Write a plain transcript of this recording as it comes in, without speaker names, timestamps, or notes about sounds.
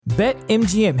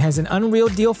BetMGM has an unreal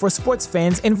deal for sports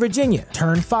fans in Virginia.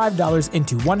 Turn $5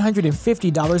 into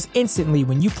 $150 instantly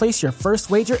when you place your first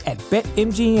wager at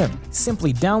BetMGM.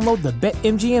 Simply download the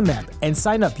BetMGM app and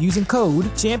sign up using code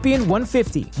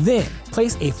Champion150. Then,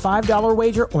 place a $5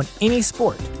 wager on any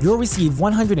sport. You'll receive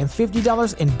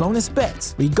 $150 in bonus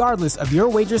bets, regardless of your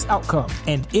wager's outcome.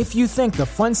 And if you think the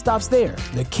fun stops there,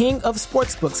 the King of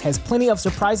Sportsbooks has plenty of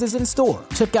surprises in store.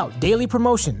 Check out daily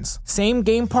promotions,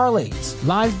 same-game parlays,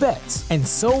 live bets, and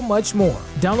so much more.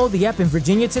 Download the app in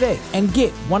Virginia today and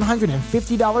get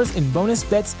 $150 in bonus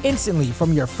bets instantly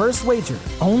from your first wager.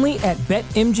 Only at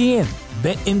BetMGM.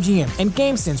 BetMGM and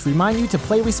GameSense remind you to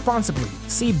play responsibly.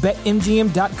 See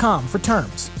BetMGM.com for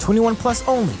terms. 21 plus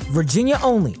only. Virginia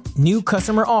only. New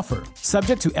customer offer.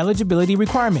 Subject to eligibility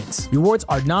requirements. Rewards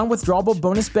are non-withdrawable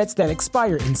bonus bets that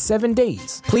expire in 7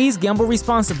 days. Please gamble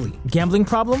responsibly. Gambling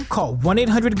problem? Call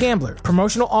 1-800-GAMBLER.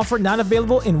 Promotional offer not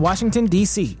available in Washington,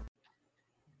 D.C.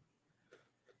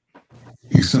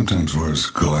 He sometimes wears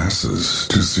glasses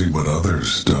to see what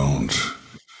others don't.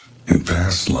 In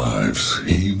past lives,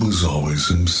 he was always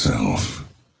himself.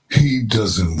 He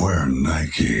doesn't wear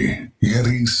Nike, yet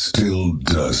he still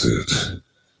does it.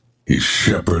 He's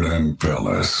Shepard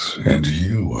Ambellas, and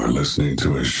you are listening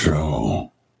to his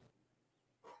show.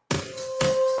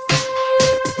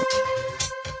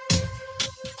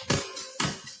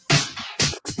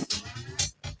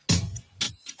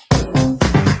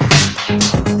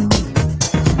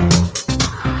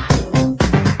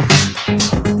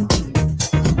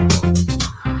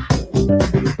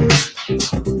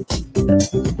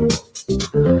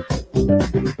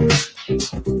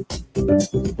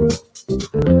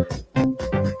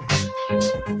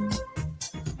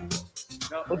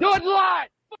 We'll do it live.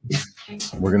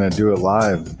 We're going to do it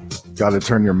live. Got to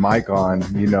turn your mic on.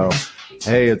 You know,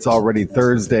 hey, it's already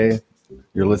Thursday.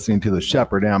 You're listening to the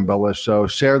Shepard Ambellas Show.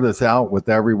 Share this out with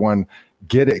everyone.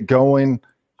 Get it going.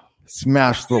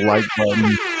 Smash the like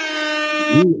button.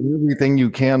 Do everything you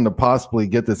can to possibly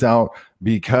get this out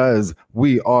because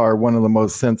we are one of the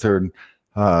most censored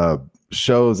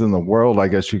shows in the world, I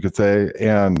guess you could say.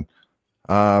 And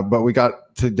but we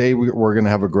got today, we're going to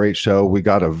have a great show. We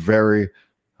got a very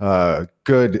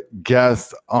good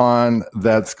guest on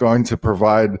that's going to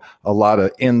provide a lot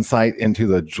of insight into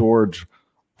the George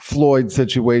Floyd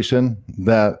situation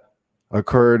that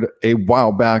occurred a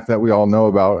while back that we all know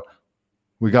about.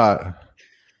 We got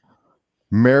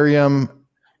Miriam.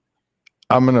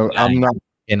 I'm not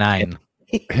Hanine.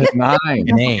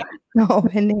 No,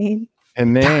 Hanine.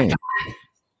 Hanine.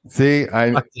 See, I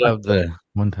love the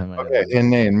one time. Okay,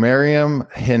 Hanine. Miriam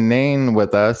Hanine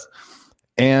with us.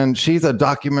 And she's a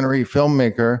documentary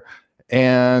filmmaker,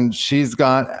 and she's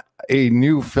got a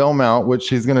new film out, which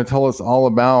she's going to tell us all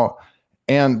about.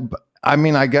 And I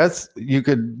mean, I guess you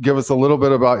could give us a little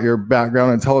bit about your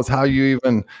background and tell us how you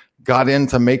even got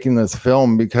into making this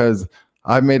film, because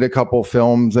I've made a couple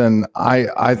films, and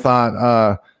I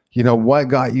thought, what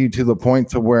got you to the point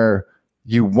to where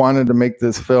you wanted to make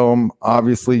this film?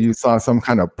 Obviously, you saw some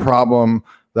kind of problem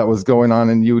that was going on,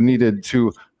 and you needed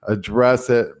to address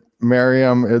it.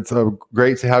 Miriam, it's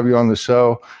great to have you on the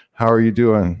show. How are you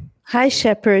doing? Hi,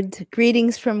 Shepard.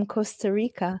 Greetings from Costa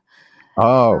Rica.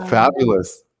 Oh,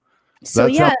 fabulous. So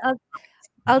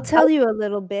I'll tell you a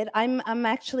little bit. I'm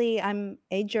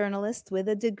a journalist with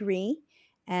a degree,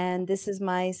 and this is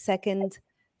my second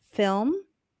film.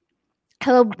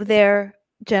 Hello there,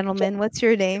 gentlemen. What's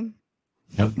your name?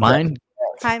 Mine?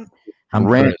 I'm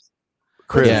Rand.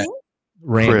 Chris. Yeah.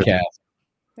 Rand.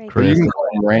 Chris. You can call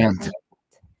him Rand.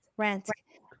 Rant.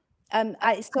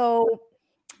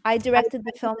 I directed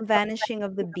the film Vanishing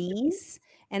of the Bees,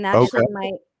 and actually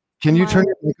Can you turn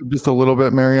your mic up just a little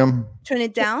bit, Miriam? Turn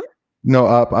it down? No,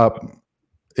 up,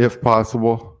 if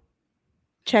possible.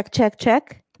 Check.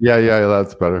 Yeah,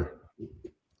 that's better.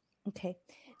 Okay.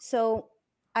 So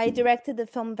I directed the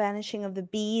film Vanishing of the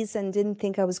Bees and didn't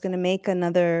think I was going to make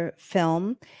another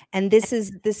film. And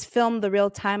this film, The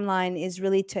Real Timeline, is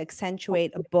really to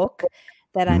accentuate a book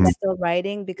that I'm still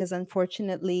writing, because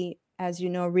unfortunately, as you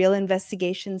know, real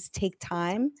investigations take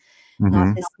time,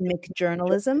 not this MIC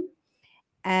journalism.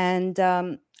 And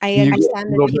I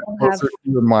understand that people have to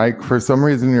the mic. For some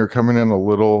reason, you're coming in a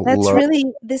little low.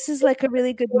 This is like a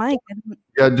really good mic.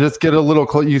 Yeah, just get a little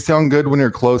close. You sound good when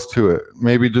you're close to it.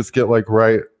 Maybe just get like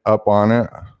right up on it.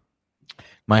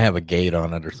 Might have a gate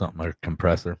on it or something, or a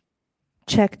compressor.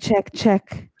 Check.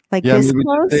 Like this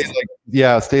close?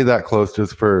 Stay that close,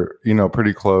 just for,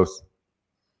 pretty close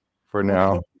for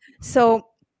now. Okay. So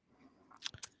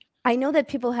I know that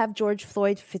people have George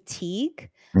Floyd fatigue.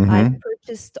 I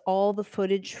purchased all the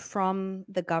footage from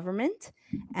the government,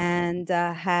 and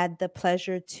had the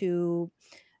pleasure to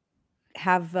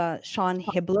have Sean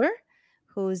Hibbler,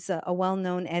 who's a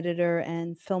well-known editor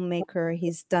and filmmaker.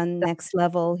 He's done Next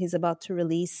Level. He's about to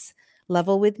release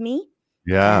Level with Me.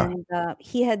 Yeah. And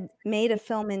he had made a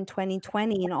film in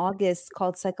 2020 in August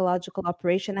called Psychological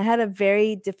Operation. I had a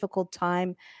very difficult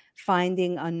time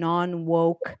finding a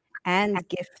non-woke and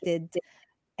gifted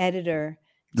editor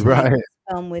to make Right. this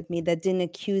film with me that didn't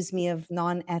accuse me of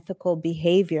non-ethical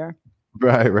behavior.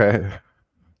 Right.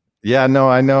 Yeah, no,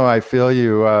 I know. I feel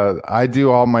you. I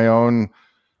do all my own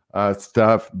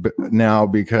stuff now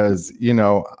because,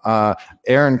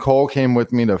 Aaron Cole came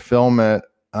with me to film it.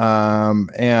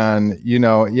 And,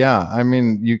 yeah, I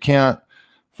mean, you can't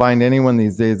find anyone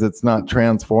these days that's not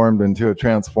transformed into a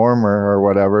transformer or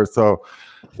whatever. So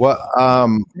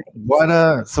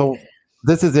so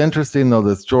this is interesting though,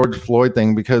 this George Floyd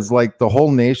thing, because like the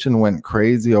whole nation went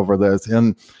crazy over this.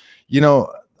 And,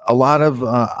 a lot of,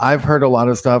 I've heard a lot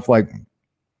of stuff like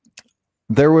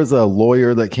there was a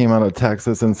lawyer that came out of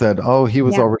Texas and said, oh, he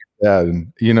was already dead.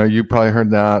 And, you probably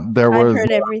heard that. I've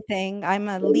heard everything. I'm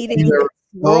a leading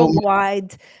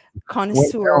worldwide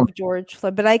connoisseur of George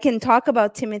Floyd, but I can talk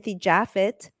about Timothy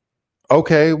Jaffet.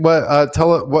 Okay,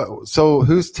 tell it what. So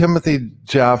who's Timothy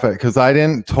Jaffet? Because I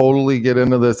didn't totally get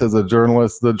into this as a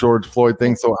journalist, the George Floyd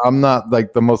thing. So I'm not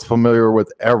like the most familiar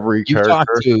with every character.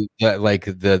 Talked to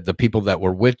the people that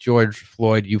were with George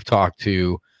Floyd. You've talked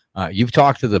to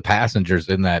the passengers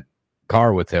in that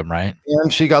car with him, right?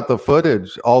 And she got the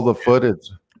footage, all the footage.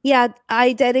 Yeah,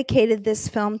 I dedicated this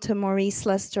film to Maurice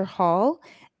Lester Hall,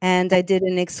 and I did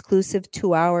an exclusive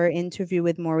 2-hour interview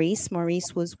with Maurice.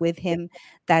 Maurice was with him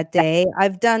that day.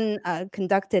 I've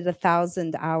conducted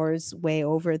 1,000 hours, way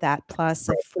over that, plus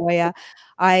of FOIA.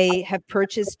 I have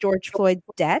purchased George Floyd's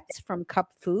debt from Cup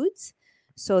Foods.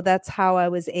 So that's how I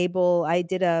was able, I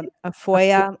did a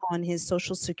FOIA on his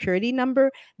social security number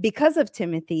because of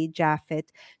Timothy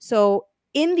Jaffet. So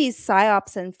in these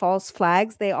psyops and false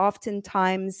flags, they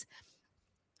oftentimes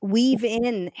weave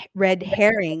in red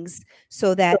herrings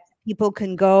so that people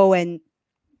can go and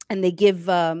they give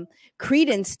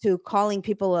credence to calling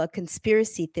people a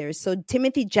conspiracy theorist. So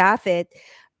Timothy Jaffet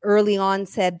early on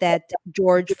said that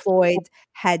George Floyd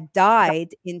had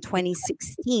died in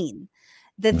 2016.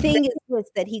 The thing is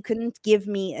that he couldn't give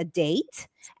me a date.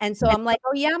 And so I'm like,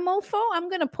 oh yeah, mofo, I'm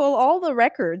going to pull all the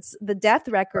records, the death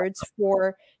records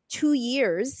for 2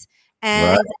 years.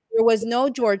 And there was no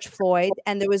George Floyd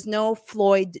and there was no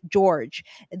Floyd George.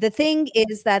 The thing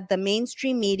is that the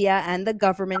mainstream media and the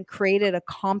government created a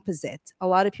composite. A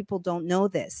lot of people don't know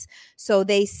this. So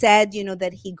they said,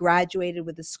 that he graduated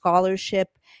with a scholarship.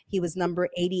 He was number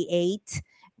 88.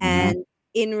 And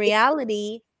in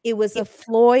reality, it was a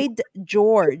Floyd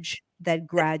George that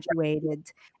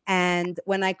graduated. And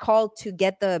when I called to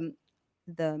get the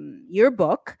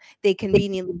yearbook, they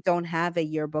conveniently don't have a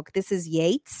yearbook. This is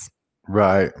Yates.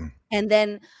 Right. And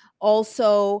then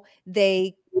also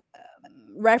they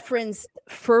referenced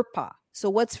FERPA. So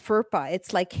what's FERPA?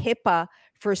 It's like HIPAA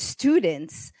for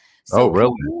students. So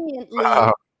conveniently,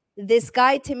 this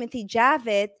guy, Timothy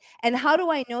Jaffet, and how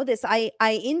do I know this? I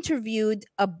interviewed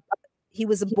he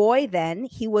was a boy then.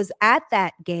 He was at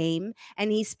that game,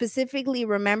 and he specifically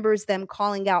remembers them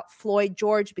calling out Floyd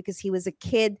George because he was a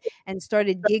kid and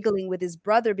started giggling with his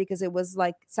brother because it was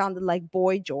sounded like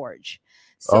Boy George.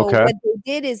 So what they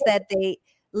did is that they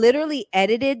literally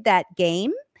edited that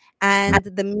game, and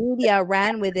the media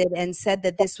ran with it and said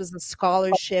that this was a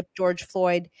scholarship. George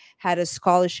Floyd had a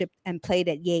scholarship and played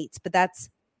at Yates, but that's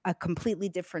a completely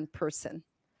different person.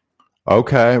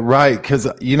 Okay, right. Because,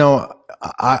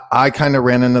 I kind of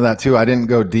ran into that too. I didn't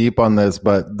go deep on this,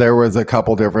 but there was a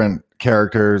couple different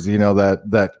characters,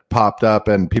 that popped up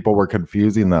and people were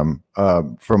confusing them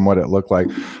from what it looked like.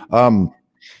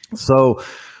 So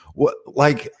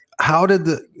how did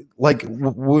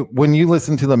when you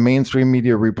listen to the mainstream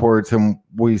media reports and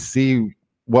we see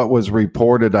what was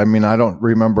reported, I mean, I don't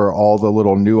remember all the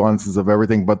little nuances of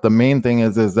everything, but the main thing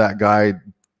is that guy,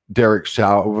 Derek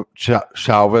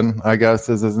Chauvin, I guess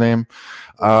is his name.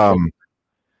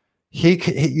 He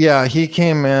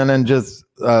came in and just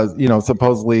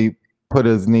supposedly put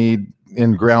his knee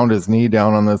and ground his knee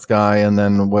down on this guy, and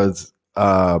then was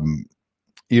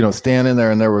standing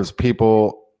there, and there was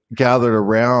people gathered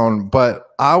around. But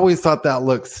I always thought that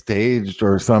looked staged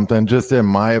or something. Just in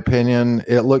my opinion,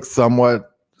 it looks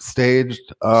somewhat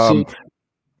staged.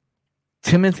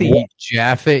 Timothy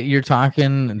Jaffet, you're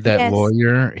talking, that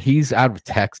lawyer, he's out of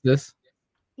Texas.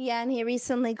 Yeah, and he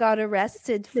recently got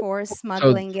arrested for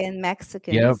smuggling in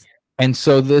Mexicans. Yep. And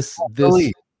so this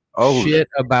shit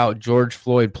about George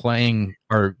Floyd playing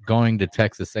or going to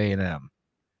Texas A&M.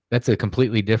 That's a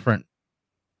completely different.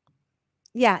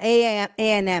 Yeah,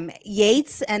 A&M,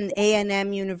 Yates and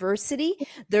A&M University.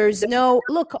 There's no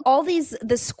look, all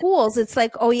the schools, it's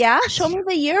like, oh yeah, show me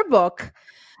the yearbook.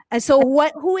 And so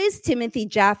who is Timothy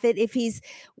Jaffet?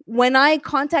 When I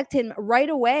contact him right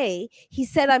away, he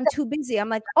said, I'm too busy. I'm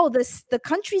like, oh, the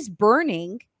country's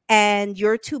burning and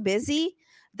you're too busy.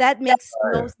 That makes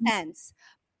no sense.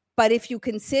 But if you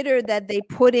consider that they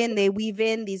weave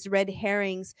in these red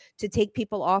herrings to take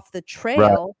people off the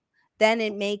trail, then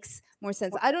it makes more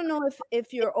sense. I don't know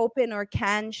if you're open or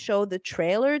can show the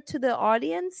trailer to the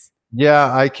audience.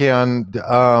 Yeah, I can.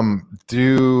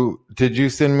 Did you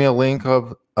send me a link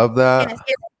of that?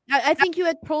 Yes. I think you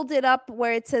had pulled it up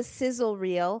where it says sizzle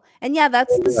reel. And yeah,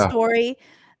 that's the story.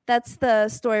 That's the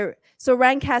story. So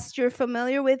Rancast, you're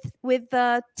familiar with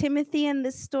Timothy and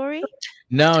this story?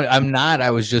 No, I'm not.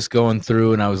 I was just going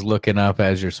through and I was looking up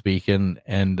as you're speaking,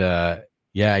 and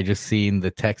yeah, I just seen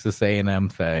the Texas A&M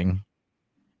thing.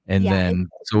 And then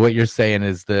so what you're saying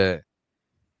is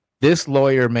this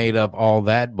lawyer made up all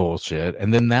that bullshit,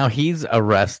 and then now he's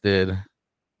arrested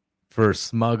for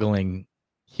smuggling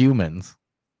humans.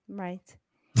 Right.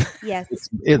 Yes.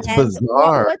 It's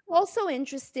bizarre. What's also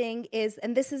interesting is,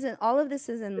 and all of this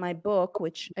is in my book,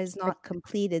 which is not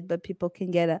completed, but people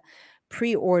can get a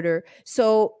pre-order.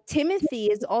 So Timothy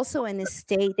is also an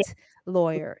estate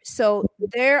lawyer. So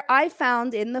I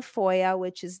found in the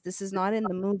FOIA, this is not in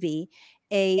the movie,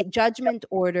 a judgment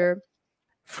order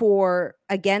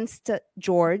against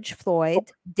George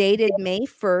Floyd, dated May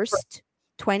 1st,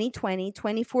 2020,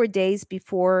 24 days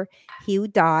before he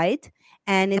died.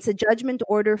 And it's a judgment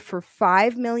order for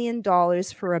 $5 million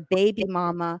for a baby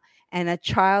mama and a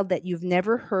child that you've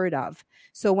never heard of.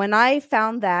 So when I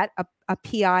found that, a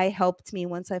PI helped me.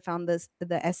 Once I found the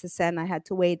SSN, I had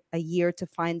to wait a year to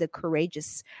find a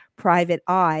courageous private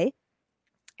eye.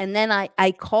 And then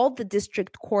I called the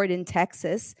district court in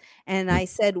Texas and I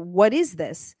said, what is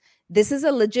this? This is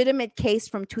a legitimate case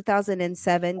from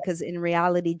 2007, because in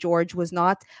reality, George was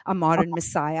not a modern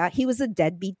messiah. He was a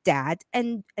deadbeat dad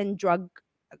and drug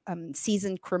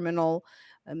seasoned criminal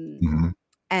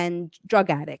and drug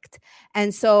addict.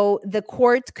 And so the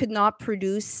court could not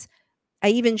produce. I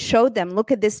even showed them, look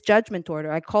at this judgment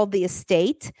order. I called the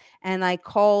estate and I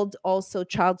called also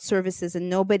child services, and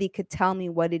nobody could tell me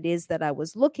what it is that I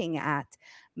was looking at.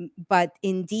 But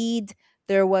indeed,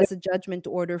 there was a judgment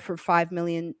order for $5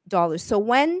 million. So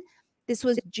when this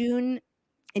was June,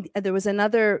 there was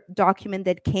another document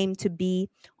that came to be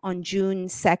on June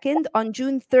 2nd. On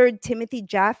June 3rd, Timothy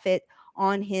Jaffet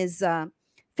on his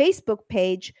Facebook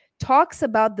page talks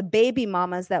about the baby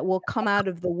mamas that will come out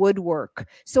of the woodwork.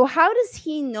 So how does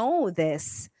he know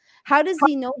this? How does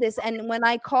he know this? And when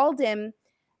I called him,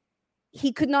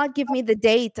 he could not give me the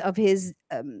date of his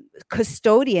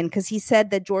custodian, because he said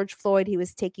that George Floyd, he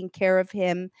was taking care of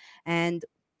him and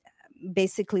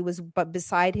basically was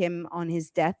beside him on his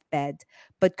deathbed,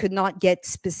 but could not get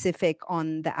specific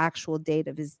on the actual date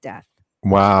of his death.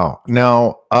 Wow.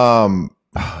 Now,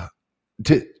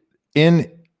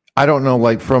 I don't know,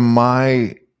 like from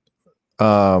my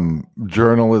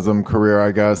journalism career,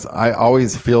 I guess, I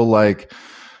always feel like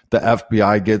the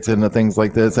FBI gets into things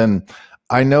like this. And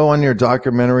I know on your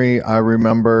documentary, I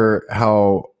remember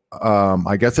how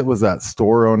I guess it was that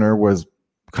store owner was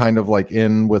kind of like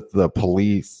in with the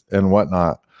police and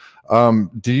whatnot.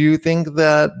 Do you think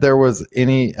that there was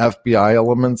any FBI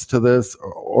elements to this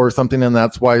or something, and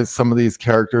that's why some of these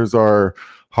characters are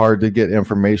hard to get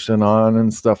information on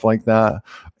and stuff like that?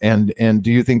 And do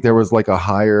you think there was like a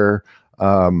higher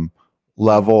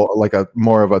level, like a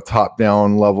more of a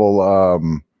top-down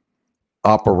level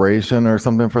operation or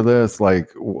something for this? Like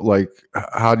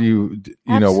how do you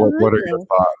know, what are your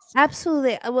thoughts?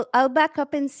 Absolutely. I'll back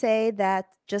up and say that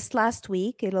just last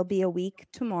week, it'll be a week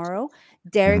tomorrow,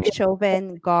 Derek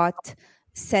Chauvin got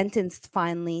sentenced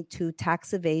finally to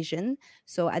tax evasion.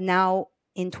 So now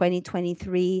in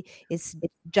 2023, it's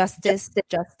Justice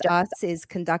Just Us is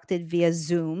conducted via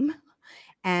Zoom.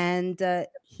 And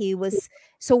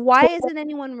so why isn't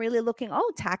anyone really looking,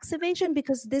 tax evasion?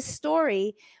 Because this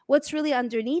story, what's really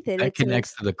underneath it? It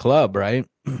connects to the club, right?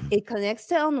 It connects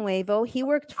to El Nuevo. He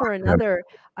worked for another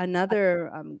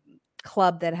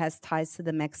club that has ties to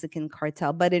the Mexican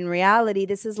cartel. But in reality,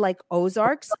 this is like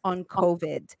Ozarks on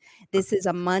COVID. This is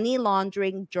a money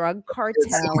laundering drug cartel.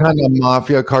 It's kind of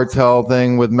mafia cartel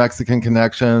thing with Mexican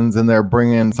connections, and they're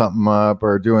bringing something up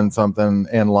or doing something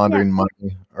and laundering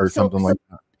money or something like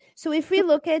that. So if we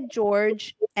look at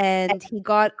George, and he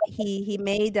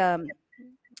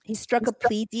struck a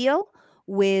plea deal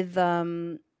with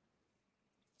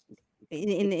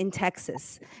in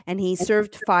Texas, and he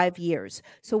served 5 years.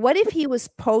 So what if he was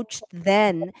poached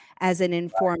then as an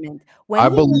informant? When I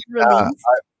he believe was that. released,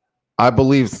 I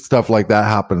believe stuff like that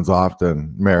happens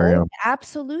often, Miriam.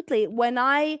 absolutely.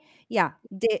 David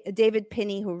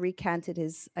Pinney, who recanted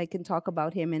his, I can talk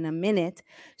about him in a minute.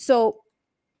 So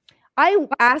I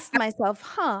asked myself,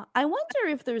 I wonder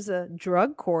if there's a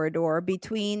drug corridor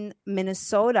between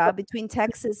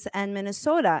Texas and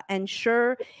Minnesota. And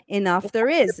sure enough, there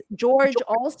is. George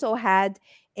also had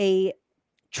a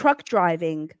truck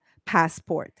driving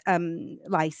passport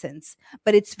license,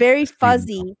 but it's very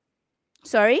fuzzy.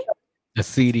 Sorry? A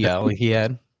CDL he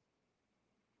had.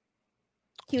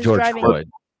 He was George driving Floyd.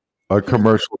 A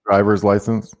commercial driver's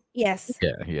license. Yes.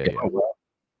 Yeah.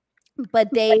 But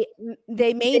they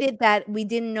made it that we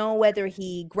didn't know whether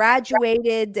he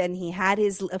graduated and he had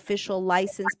his official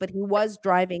license, but he was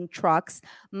driving trucks.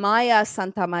 Maya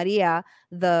Santa Maria,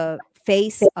 the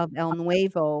face of El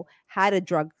Nuevo, had a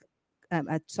truck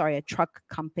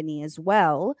company as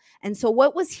well. And so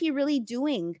what was he really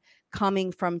doing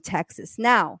coming from Texas?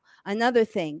 Now, another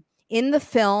thing, in the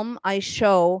film, I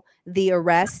show the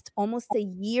arrest almost a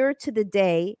year to the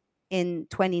day in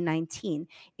 2019.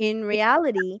 In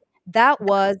reality, that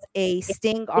was a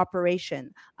sting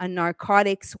operation, a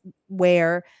narcotics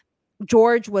where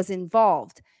George was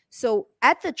involved. So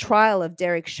at the trial of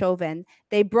Derek Chauvin,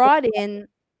 they brought in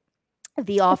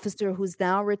the officer who's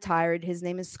now retired. His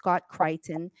name is Scott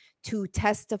Crichton, to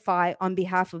testify on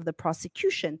behalf of the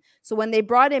prosecution. So when they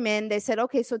brought him in, they said,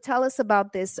 okay, so tell us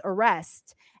about this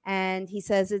arrest. And he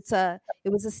says it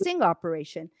was a sting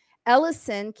operation.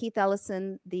 Keith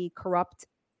Ellison, the corrupt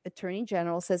attorney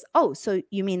general, says, oh, so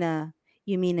you mean a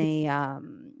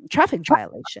traffic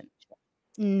violation?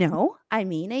 No, I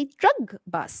mean a drug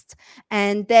bust.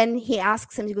 And then he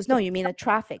asks him, he goes, no, you mean a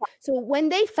traffic. So when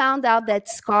they found out that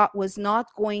Scott was not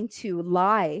going to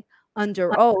lie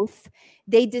under oath,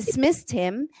 they dismissed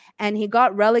him and he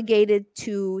got relegated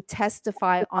to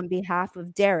testify on behalf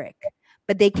of Derek.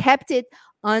 But they kept it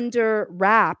under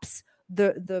wraps,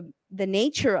 the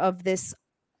nature of this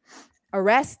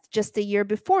arrest just a year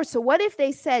before. So what if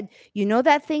they said, you know,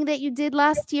 that thing that you did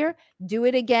last year, do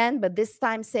it again, but this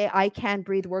time say, I can't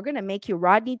breathe. We're going to make you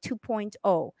Rodney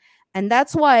 2.0. And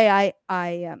that's why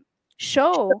I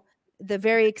show the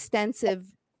very extensive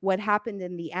what happened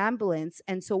in the ambulance.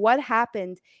 And so what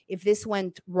happened if this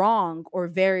went wrong or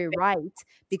very right?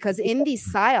 Because in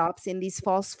these psyops, in these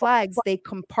false flags, they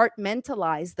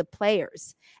compartmentalize the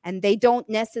players and they don't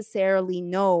necessarily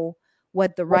know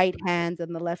what the right hand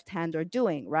and the left hand are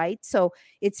doing, right? So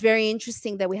it's very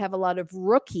interesting that we have a lot of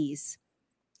rookies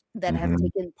that have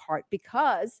taken part,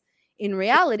 because in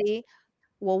reality,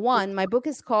 well, one, my book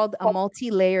is called A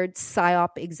Multi-Layered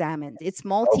PSYOP Examined. It's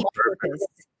multi-purpose.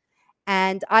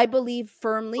 And I believe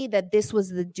firmly that this was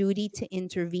the duty to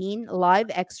intervene, live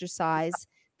exercise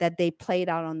that they played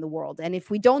out on the world. And if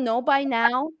we don't know by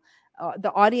now,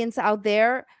 the audience out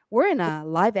there, we're in a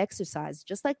live exercise,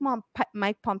 just like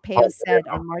Mike Pompeo said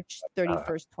on March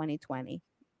 31st, 2020.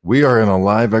 We are in a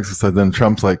live exercise. Then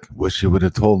Trump's like, wish you would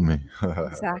have told me.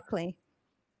 Exactly.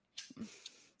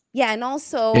 Yeah, and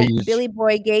also Billy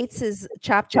Boy Gates's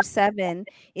chapter 7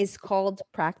 is called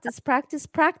Practice, Practice,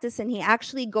 Practice. And he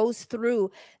actually goes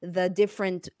through the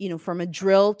different, from a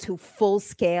drill to full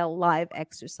scale live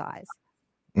exercise.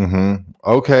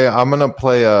 Okay, I'm going to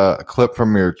play a clip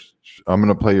from your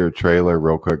trailer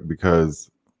real quick because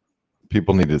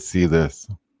people need to see this.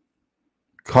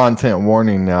 Content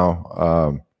warning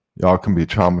now. Y'all can be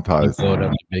traumatized.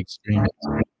 Big screen.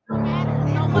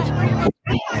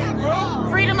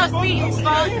 Freedom of speech,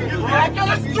 folks.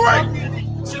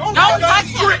 Don't touch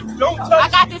him. I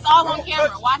got this all on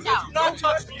camera. Watch out. Don't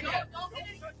touch me.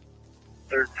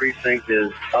 Third precinct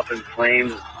is up in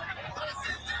flames.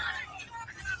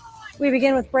 We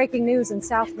begin with breaking news in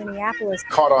South Minneapolis.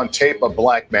 Caught on tape, a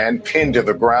black man pinned to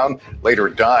the ground, later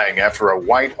dying after a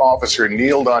white officer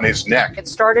kneeled on his neck. It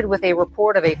started with a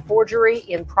report of a forgery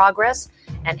in progress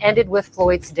and ended with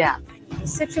Floyd's death. The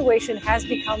situation has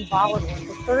become volatile at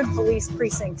the 3rd Police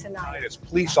Precinct tonight. As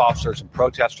police officers and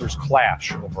protesters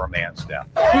clash over a man's death.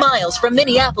 Miles from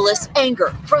Minneapolis,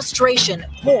 anger, frustration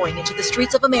pouring into the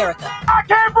streets of America. I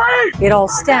can't breathe! It all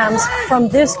stems from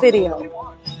this video.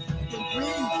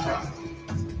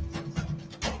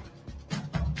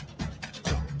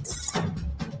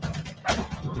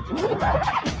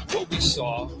 What we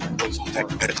saw was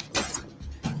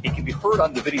he can be heard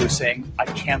on the video saying, I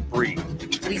can't breathe.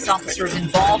 Police officers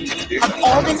involved have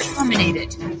all been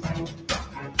terminated.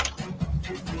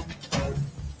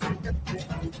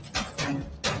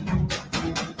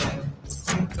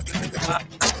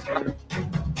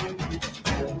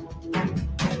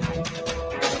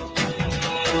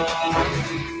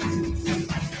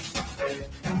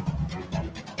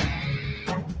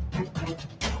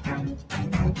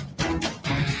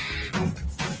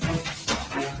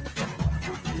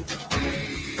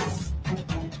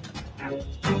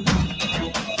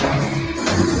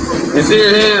 see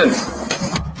your hands.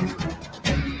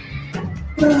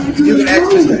 You can ask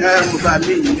Mr. Adams about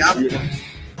me.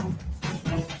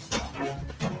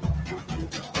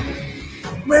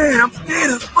 Man, I'm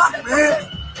scared as fuck, man.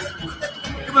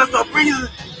 You must start breathing.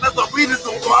 Let's start breathing. It's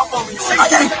gonna go up on me.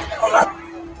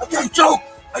 I can't choke.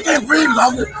 I can't breathe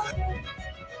longer.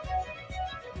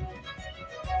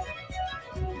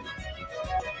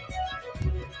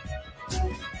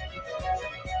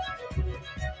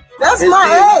 That's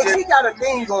my ex. He got a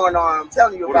thing going on. I'm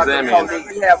telling you about this whole thing.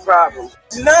 He have problems.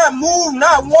 Not move,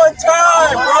 not one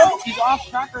time, bro. He's off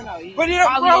track right now. But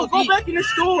yeah, bro, go back in the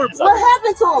store. What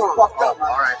happened to him? Fucked up.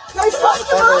 All right. They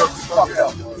fucked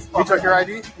up. You took your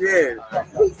ID? Yeah.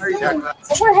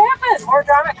 So what happened? More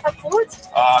drama at Cup Foods?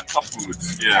 Cup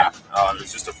Foods, yeah. It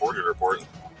was just a forgery report.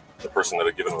 The person that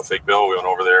had given him a fake bill, we went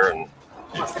over there and...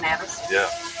 Bananas? Yeah.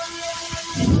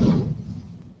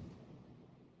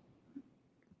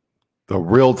 The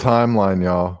real timeline,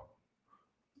 y'all.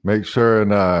 Make sure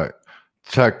and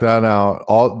check that out.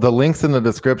 All the links in the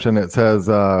description. It says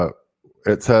the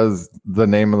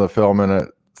name of the film and it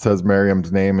says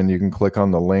Miriam's name, and you can click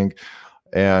on the link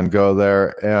and go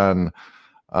there. And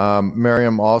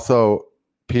Miriam, also,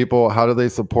 people, how do they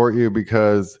support you?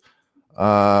 Because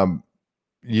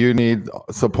you need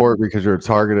support because you're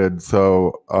targeted.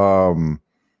 So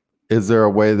is there a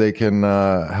way they can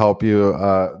help you?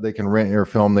 They can rent your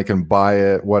film. They can buy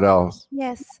it. What else?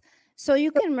 Yes. So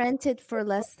you can rent it for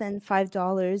less than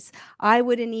 $5. I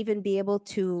wouldn't even be able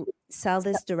to sell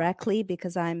this directly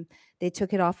because they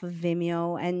took it off of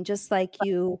Vimeo. And just like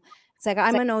you, it's like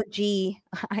I'm an OG.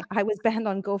 I was banned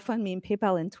on GoFundMe and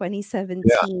PayPal in 2017.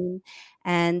 Yeah.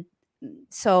 And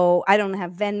so I don't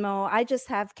have Venmo. I just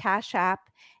have Cash App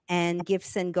and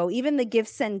GiveSendGo. Even the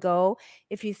GiveSendGo,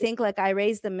 if you think like I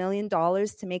raised $1 million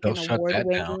to make an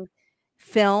award-winning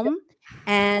film,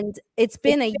 and it's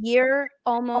been a year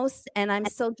almost, and I'm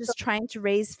still just trying to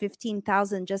raise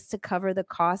 $15,000 just to cover the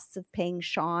costs of paying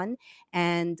Sean,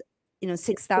 and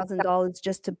 $6,000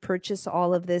 just to purchase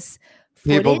all of this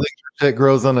footage. People think shit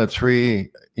grows on a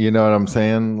tree. You know what I'm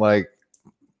saying?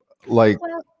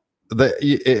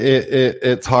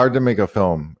 It's hard to make a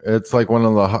film. It's like one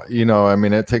of the,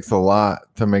 it takes a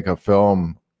lot to make a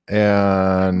film,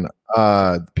 and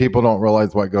people don't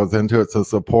realize what goes into it. So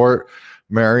support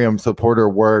Miriam, support her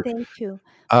work. Thank you.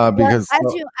 Because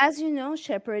as you know,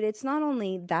 Shepherd, it's not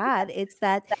only that, it's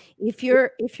that if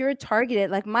you're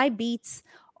targeted, like my beats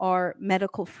are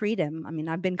medical freedom. I mean,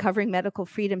 I've been covering medical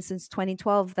freedom since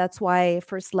 2012. That's why I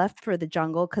first left for the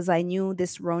jungle, because I knew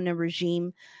this Rona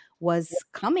regime was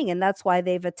coming, and that's why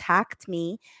they've attacked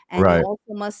me. And you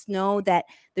also must know that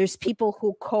there's people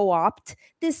who co-opt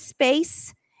this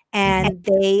space and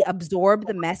they absorb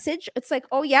the message. It's like,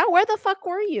 oh yeah, where the fuck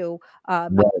were you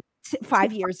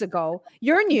 5 years ago?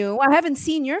 You're new. I haven't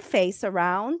seen your face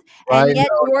around, and yet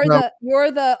you're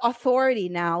the authority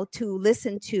now to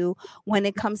listen to when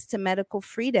it comes to medical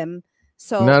freedom.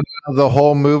 So the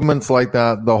whole movement's like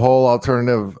that. The whole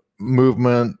alternative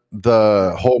movement,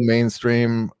 the whole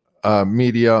mainstream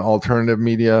media, alternative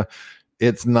media,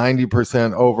 it's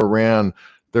 90% overran.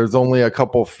 There's only a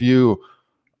couple few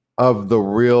of the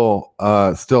real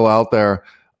still out there.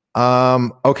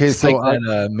 Okay, it's so like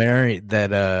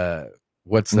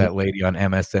what's that lady on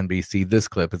MSNBC? This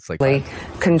clip, it's like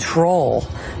control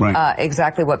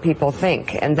exactly what people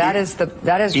think, and that is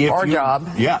our job.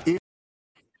 Yeah,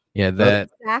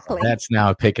 that's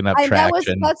now picking up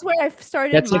traction. That's where I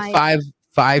started. That's like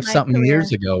five something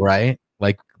years ago, right?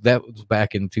 Like that was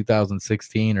back in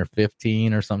 2016 or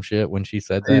 15 or some shit when she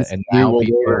said that, and now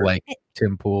people are like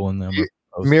Tim Pool and them.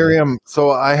 Miriam,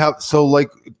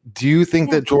 do you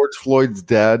think that George Floyd's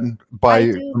dead? I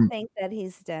do think that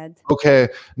he's dead. Okay,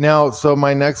 now, so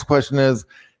my next question is,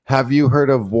 have you heard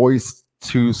of voice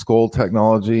to skull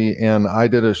technology? And I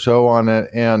did a show on it,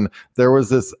 and there was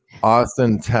this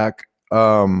Austin Tech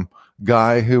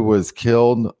guy who was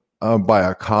killed by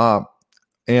a cop,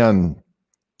 and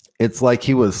it's like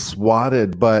he was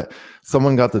swatted, but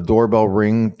someone got the doorbell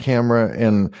ring camera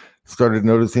and started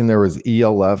noticing there was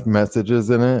ELF messages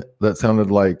in it that sounded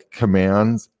like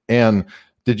commands. And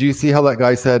did you see how that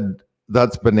guy said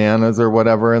that's bananas or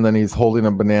whatever, and then he's holding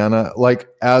a banana, like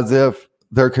as if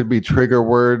there could be trigger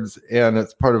words, and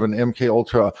it's part of an MK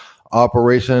Ultra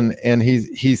operation, and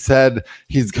he said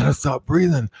he's gonna stop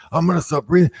breathing. I'm gonna stop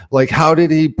breathing. Like, how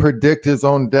did he predict his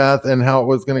own death and how it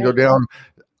was gonna go down?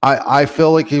 I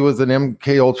feel like he was an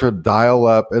MK Ultra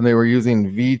dial-up, and they were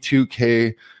using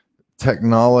V2K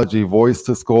technology, voice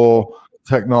to skull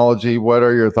technology. What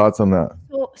are your thoughts on that?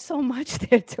 So much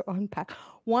there to unpack.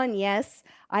 One, yes,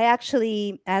 I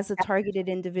actually, as a targeted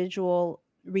individual,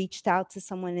 reached out to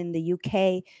someone in the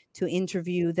UK to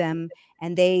interview them,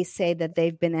 and they say that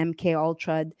they've been MK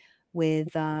Ultra'd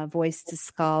with voice to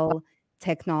skull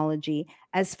technology.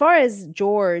 As far as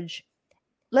George,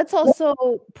 let's also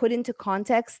put into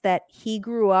context that he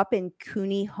grew up in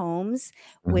Cooney homes,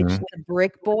 which the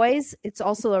brick boys, it's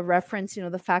also a reference,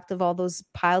 the fact of all those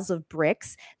piles of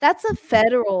bricks. That's a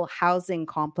federal housing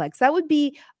complex. That would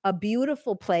be a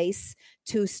beautiful place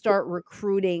to start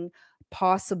recruiting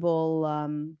possible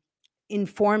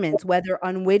informants, whether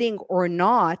unwitting or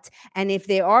not. And if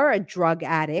they are a drug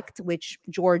addict, which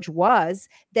George was,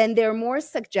 then they're more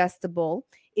suggestible.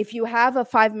 If you have a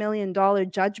 $5 million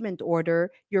judgment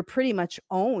order, you're pretty much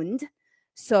owned.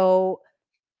 So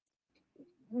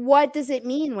what does it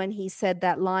mean when he said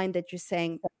that line that you're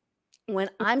saying, when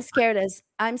I'm scared of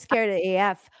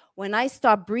AF, when I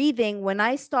stop breathing,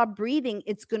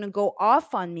 it's going to go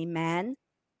off on me, man.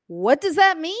 What does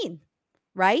that mean?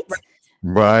 Right?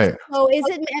 Right. So is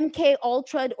it MK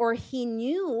Ultra, or he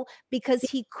knew because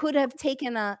he could have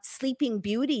taken a Sleeping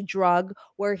Beauty drug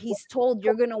where he's told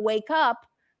you're going to wake up,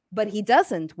 but he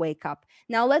doesn't wake up.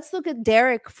 Now let's look at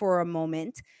Derek for a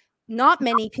moment. Not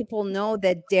many people know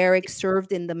that Derek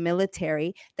served in the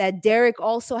military, that Derek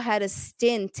also had a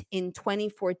stint in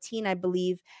 2014, I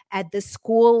believe, at the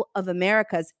School of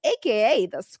Americas, aka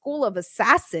the School of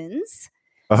Assassins.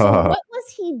 So what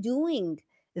was he doing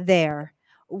there?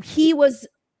 He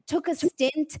took a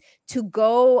stint to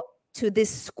go to this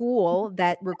school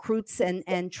that recruits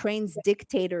and trains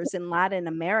dictators in Latin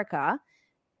America.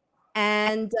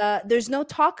 And there's no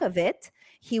talk of it.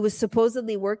 He was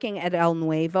supposedly working at El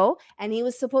Nuevo, and he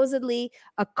was supposedly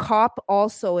a cop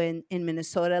also in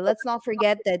Minnesota. Let's not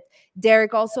forget that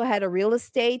Derek also had a real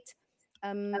estate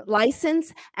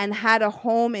license and had a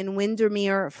home in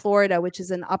Windermere, Florida, which is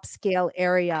an upscale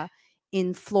area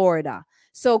in Florida.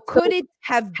 So could it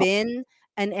have been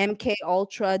an MK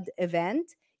Ultra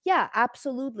event? Yeah,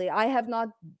 absolutely. I have not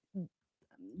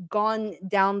gone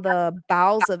down the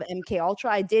bowels of MK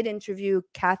Ultra. I did interview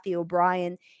Kathy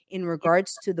O'Brien in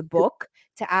regards to the book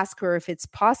to ask her if it's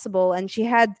possible, and she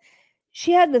had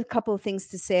a couple of things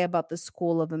to say about the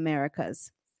School of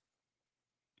Americas.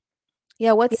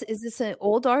 Yeah, is this an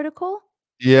old article?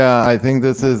 Yeah, I think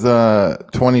this is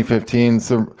 2015.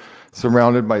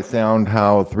 Surrounded by sound,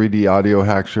 how 3D audio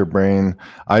hacks your brain.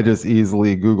 I just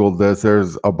easily Googled this.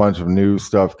 There's a bunch of new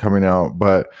stuff coming out,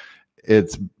 but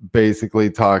it's basically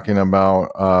talking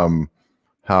about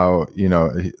how,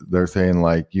 they're saying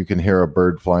like you can hear a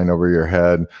bird flying over your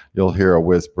head. You'll hear a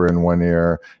whisper in one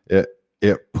ear.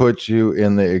 It puts you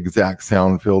in the exact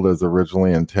sound field as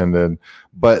originally intended.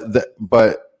 But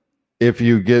if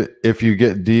you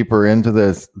get deeper into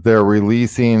this, they're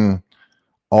releasing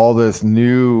all this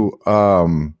new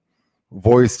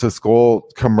voice to skull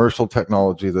commercial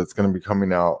technology that's going to be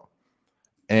coming out,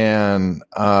 and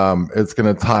it's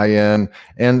going to tie in,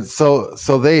 and so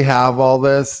they have all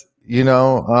this,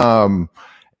 and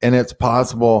it's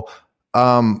possible.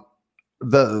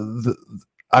 This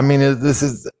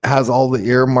has all the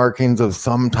earmarkings of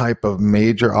some type of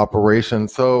major operation.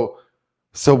 So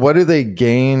what do they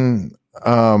gain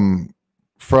from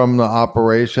the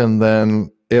operation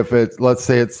then? If let's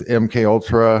say it's MK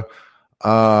Ultra,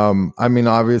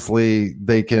 obviously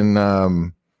they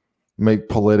can make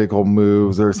political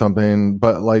moves or something,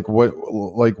 but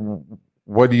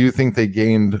what do you think they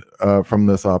gained from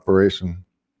this operation?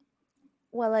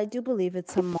 Well, I do believe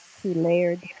it's a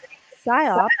multi-layered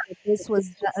psyop. This was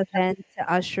the event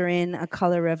to usher in a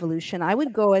color revolution. I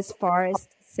would go as far as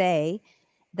to say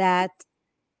that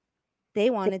they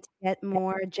wanted to get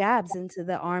more jabs into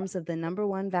the arms of the number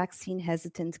one vaccine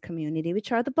hesitant community,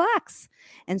 which are the Blacks.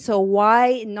 And so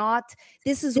why not?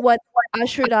 This is what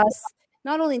ushered us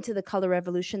not only into the color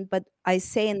revolution, but I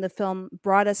say in the film,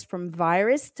 brought us from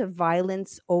virus to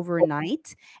violence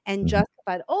overnight and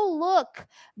justified, oh, look,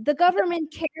 the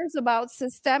government cares about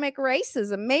systemic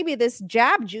racism. Maybe this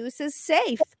jab juice is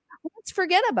safe. Let's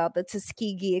forget about the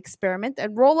Tuskegee experiment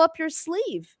and roll up your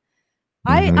sleeve.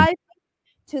 I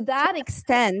to that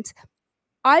extent,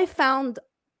 I found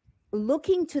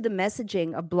looking to the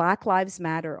messaging of Black Lives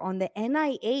Matter on the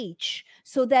NIH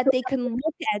so that they can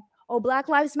look at, Black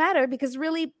Lives Matter, because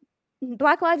really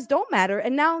Black lives don't matter.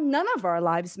 And now none of our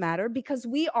lives matter because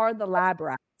we are the lab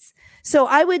rats. So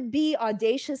I would be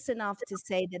audacious enough to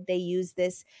say that they use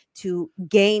this to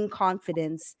gain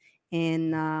confidence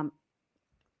in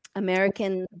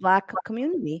American Black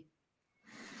community.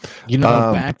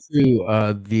 Back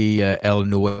to the El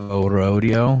Nuevo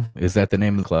Rodeo. Is that the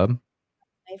name of the club?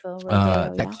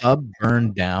 Rodeo, that club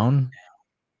burned down.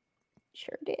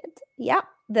 Sure did. Yeah.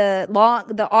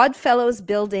 the Oddfellows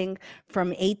building from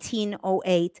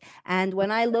 1808. And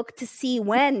when I looked to see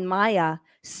when Maya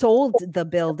sold the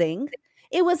building,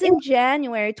 it was in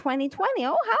January 2020.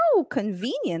 Oh, how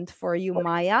convenient for you,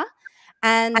 Maya.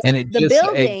 And it the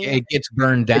building it gets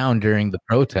burned down during the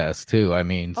protest too. I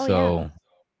mean,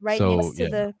 right next to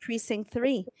the Precinct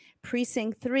 3.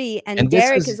 And this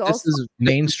Derek is also is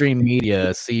mainstream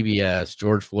media, CBS,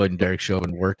 George Floyd and Derek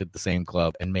Chauvin worked at the same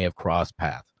club and may have crossed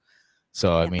paths.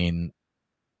 So I mean,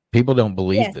 people don't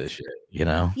believe this shit, you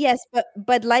know? Yes,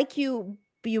 but like you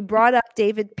brought up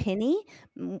David Pinney.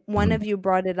 One of you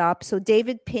brought it up. So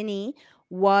David Pinney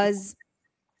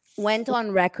went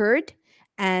on record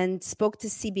and spoke to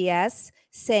CBS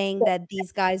saying that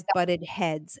these guys butted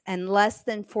heads. And less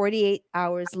than 48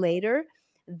 hours later,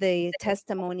 the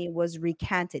testimony was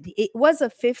recanted. It was a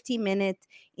 50-minute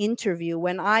interview.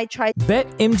 When I tried...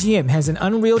 BetMGM has an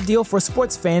unreal deal for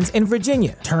sports fans in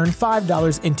Virginia. Turn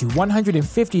 $5 into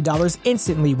 $150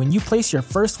 instantly when you place your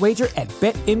first wager at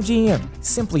BetMGM.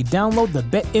 Simply download the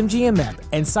BetMGM app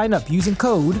and sign up using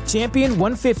code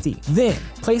Champion150. Then,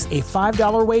 place a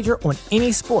 $5 wager on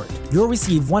any sport. You'll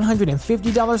receive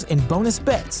 $150 in bonus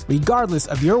bets, regardless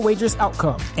of your wager's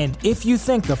outcome. And if you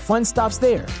think the fun stops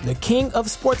there, the king of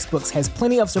sportsbooks has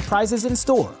plenty of surprises in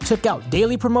store. Check out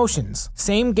daily promotions,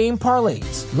 same-game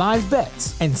parlays, live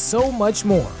bets, and so much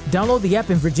more. Download the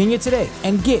app in Virginia today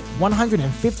and get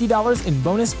 $150 in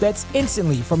bonus bets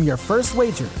instantly from your first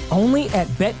wager. Only at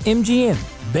BetMGM.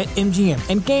 BetMGM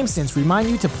and GameSense remind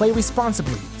you to play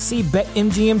responsibly. See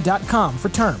BetMGM.com for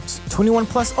terms. 21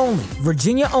 plus only.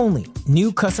 Virginia only.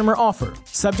 New customer offer.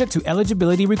 Subject to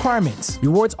eligibility requirements.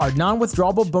 Rewards are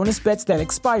non-withdrawable bonus bets that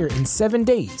expire in 7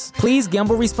 days. Please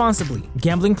gamble responsibly.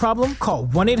 Gambling problem? Call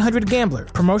 1-800-GAMBLER.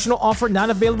 Promotional offer not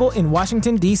available in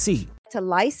Washington, D.C. To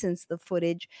license the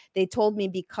footage, they told me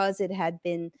because it had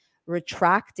been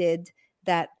retracted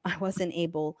that I wasn't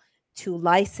able to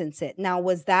license it. Now,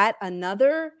 was that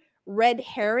another red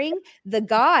herring? The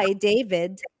guy,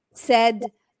 David, said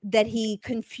that he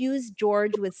confused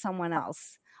George with someone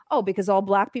else. Oh, because all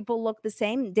black people look the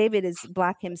same. David is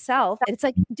black himself. And it's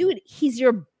like, dude, he's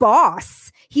your boss.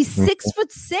 He's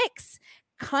 6'6".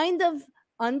 Kind of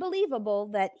unbelievable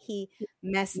that he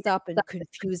messed up and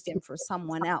confused him for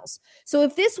someone else. So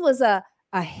if this was a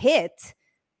hit,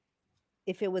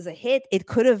 it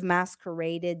could have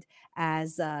masqueraded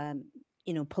as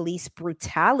police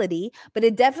brutality, but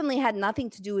it definitely had nothing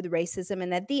to do with racism.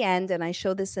 And at the end, and I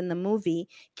show this in the movie,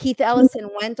 Keith Ellison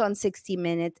went on 60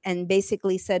 Minutes and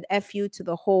basically said F you to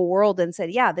the whole world and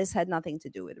said, yeah, this had nothing to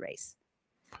do with race.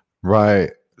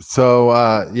 Right. So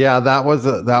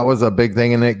that was a big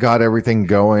thing, and it got everything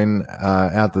going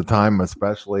at the time.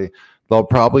 Especially, they'll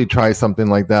probably try something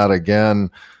like that again.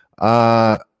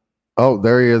 Oh,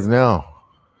 there he is now.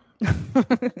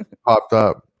 Popped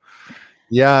up.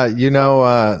 Yeah,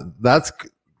 that's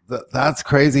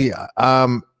crazy.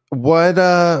 What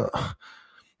the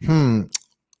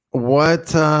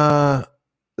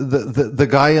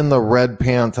guy in the red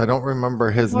pants, I don't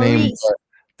remember his name, but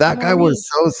that guy was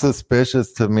so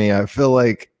suspicious to me. I feel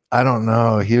like, I don't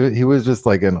know, he was just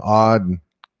like an odd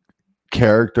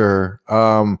character.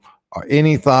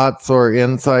 Any thoughts or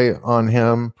insight on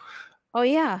him? Oh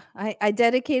yeah, I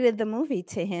dedicated the movie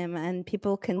to him, and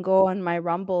people can go on my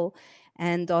Rumble,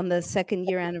 and on the 2nd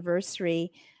year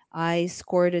anniversary, I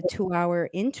scored a 2-hour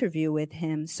interview with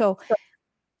him. So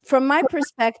from my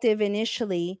perspective,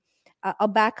 initially, I'll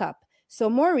back up. So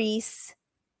Maurice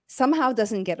somehow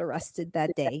doesn't get arrested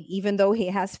that day, even though he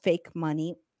has fake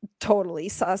money, totally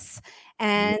sus,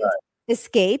 and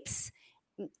escapes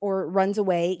or runs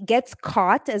away, gets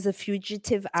caught as a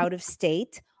fugitive out of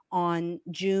state on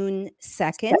June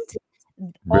 2nd.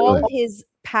 All his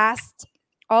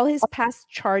past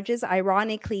charges,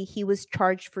 ironically, he was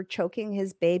charged for choking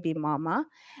his baby mama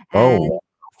and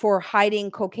for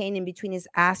hiding cocaine in between his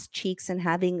ass cheeks and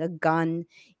having a gun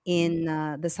in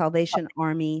the Salvation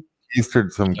Army.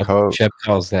 Keistered some coke. Shep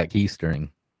calls that keistering.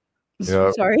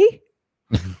 Yep. Sorry?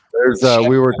 There's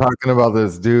we were talking about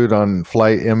this dude on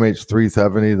flight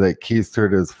MH370 that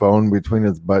keistered his phone between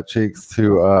his butt cheeks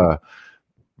to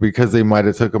because they might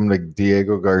have took him to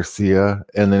Diego Garcia,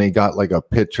 and then he got like a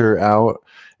picture out,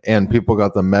 and people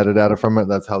got the metadata from it.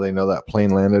 That's how they know that plane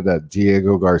landed at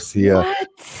Diego Garcia. What?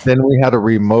 Then we had a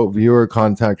remote viewer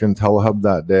contact IntelliHub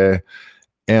that day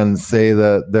and say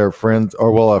that their friends,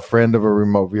 or well, a friend of a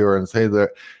remote viewer, and say that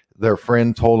their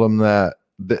friend told them that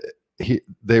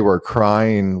they were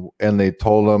crying, and they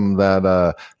told them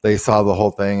that they saw the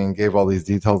whole thing and gave all these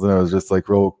details, and it was just like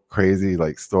real crazy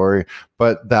like story.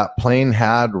 But that plane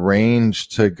had range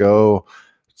to go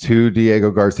to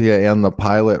Diego Garcia, and the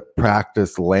pilot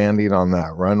practiced landing on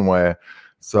that runway.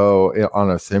 So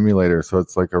on a simulator. So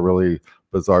it's like a really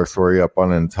bizarre story up on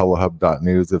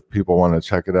intellihub.news if people want to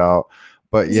check it out.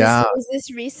 But Is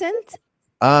this recent?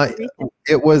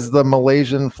 It was the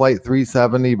Malaysian Flight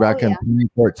 370 back in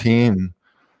 2014.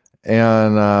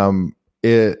 And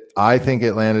I think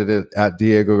it landed at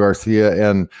Diego Garcia.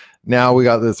 And now we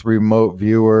got this remote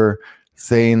viewer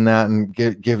saying that and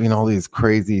giving all these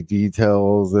crazy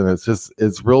details. And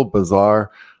it's real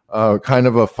bizarre. Kind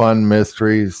of a fun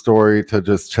mystery story to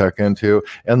just check into.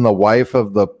 And the wife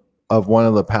of one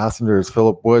of the passengers,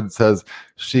 Philip Wood, says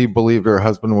she believed her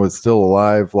husband was still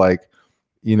alive, like,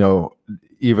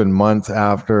 even months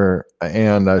after.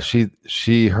 And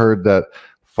she heard that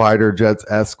fighter jets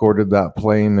escorted that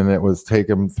plane and it was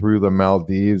taken through the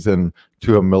Maldives and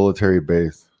to a military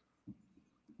base.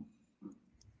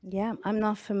 Yeah, I'm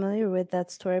not familiar with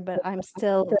that story, but I'm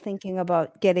still thinking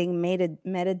about getting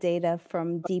metadata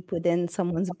from deep within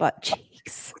someone's butt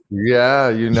cheeks. Yeah,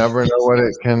 you never know what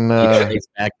it can trace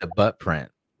back the butt print.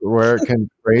 Where it can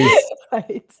trace.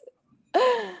 Right.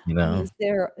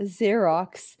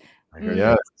 Xerox.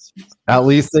 Yeah. At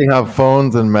least they have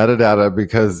phones and metadata,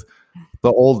 because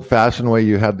the old-fashioned way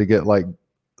you had to get like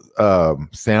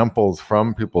samples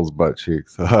from people's butt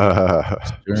cheeks. Like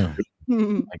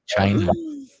China.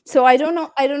 So I don't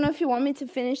know if you want me to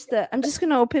finish I'm just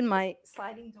going to open my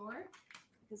sliding door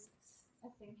because it's, I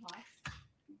think, hot.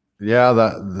 Yeah,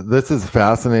 this is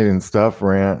fascinating stuff,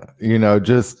 Rant.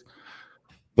 Just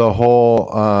the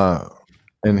whole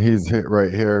and he's hit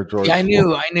right here, George. Yeah, I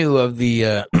knew of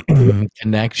the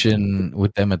connection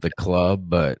with them at the club,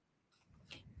 but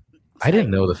I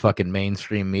didn't know the fucking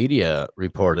mainstream media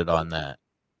reported on that.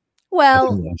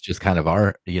 Well, it's just kind of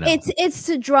our, it's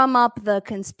to drum up the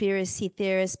conspiracy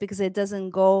theorists because it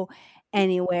doesn't go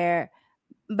anywhere.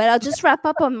 But I'll just wrap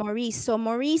up on Maurice. So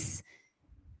Maurice,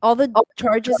 all the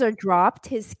charges are dropped.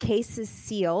 His case is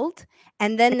sealed.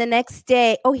 And then the next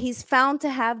day, he's found to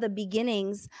have the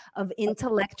beginnings of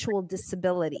intellectual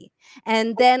disability.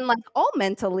 And then, like all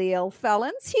mentally ill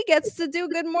felons, he gets to do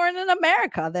Good Morning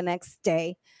America the next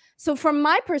day. So from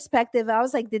my perspective, I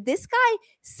was like, did this guy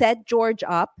set George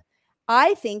up?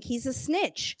 I think he's a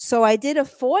snitch. So I did a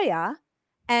FOIA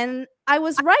and I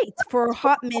was right. For a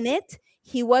hot minute,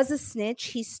 he was a snitch.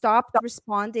 He stopped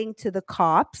responding to the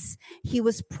cops. He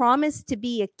was promised to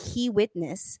be a key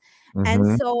witness. Mm-hmm.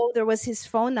 And so there was his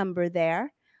phone number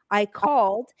there. I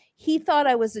called. He thought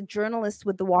I was a journalist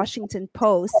with the Washington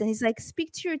Post. And he's like,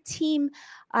 speak to your team.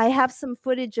 I have some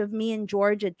footage of me and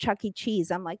George at Chuck E.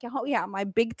 Cheese. I'm like, oh, yeah, my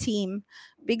big team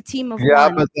of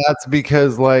one. But that's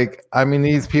because,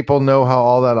 these people know how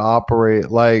all that operate.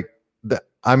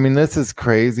 This is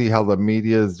crazy how the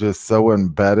media is just so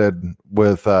embedded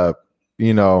with,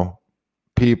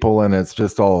 people, and it's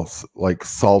just all like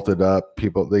salted up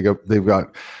people.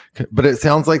 But it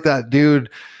sounds like that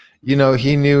dude,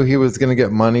 he knew he was going to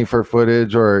get money for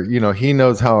footage, or, he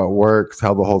knows how it works,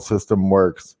 how the whole system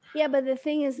works. Yeah, but the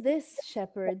thing is this,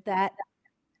 Shepard, that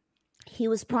he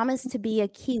was promised to be a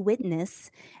key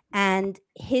witness, and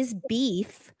his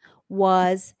beef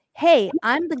was, hey,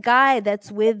 I'm the guy that's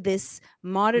with this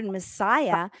modern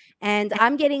messiah, and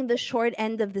I'm getting the short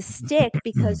end of the stick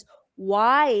because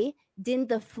why didn't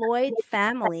the Floyd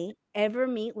family ever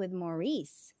meet with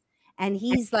Maurice? And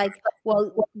he's like,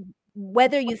 well,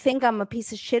 whether you think I'm a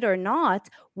piece of shit or not,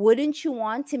 wouldn't you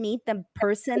want to meet the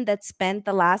person that spent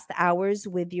the last hours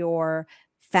with your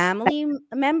family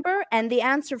member? And the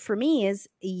answer for me is,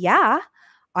 yeah,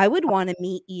 I would want to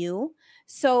meet you.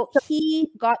 So he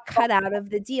got cut out of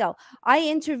the deal. I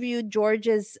interviewed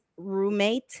George's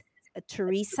roommate,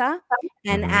 Teresa,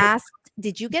 and asked,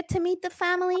 did you get to meet the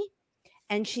family?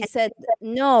 And she said,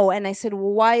 no. And I said,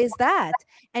 well, why is that?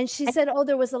 And she said,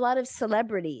 there was a lot of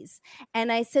celebrities.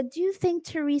 And I said, do you think,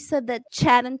 Teresa, that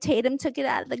Channing Tatum took it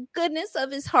out of the goodness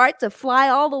of his heart to fly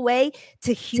all the way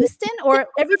to Houston, or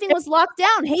everything was locked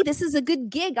down? Hey, this is a good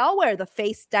gig. I'll wear the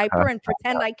face diaper and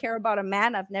pretend I care about a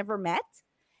man I've never met.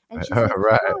 And she said,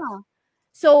 right. Oh.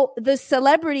 So the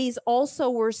celebrities also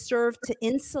were served to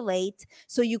insulate,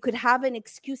 so you could have an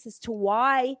excuse as to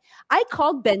why. I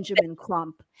called Benjamin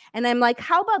Crump and I'm like,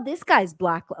 how about this guy's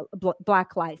black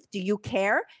life? Do you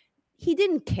care? He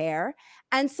didn't care.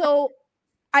 And so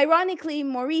ironically,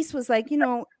 Maurice was like,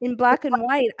 in black and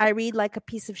white, I read like a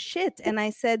piece of shit. And I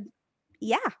said,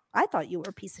 yeah, I thought you were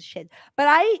a piece of shit. But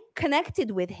I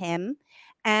connected with him,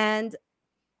 and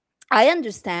I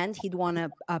understand he'd want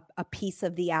a piece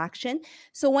of the action.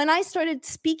 So when I started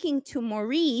speaking to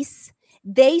Maurice,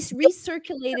 they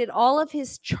recirculated all of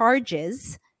his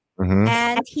charges,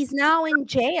 and he's now in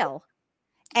jail.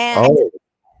 And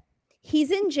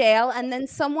he's in jail. And then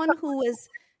someone who was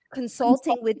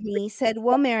consulting with me said,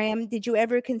 well, Miriam, did you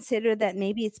ever consider that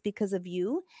maybe it's because of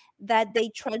you that they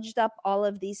trudged up all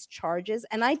of these charges?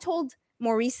 And I told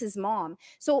Maurice's mom.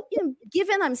 So,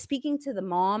 given I'm speaking to the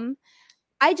mom,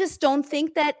 I just don't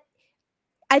think that.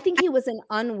 I think he was an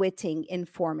unwitting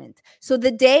informant. So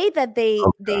the day that they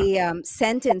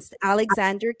sentenced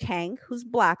Alexander Kang, who's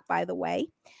black, by the way,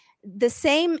 the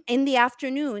same in the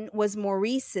afternoon was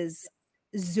Maurice's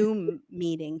Zoom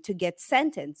meeting to get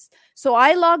sentenced. So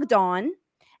I logged on,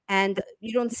 and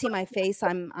you don't see my face.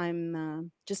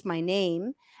 I'm just my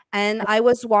name, and I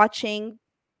was watching.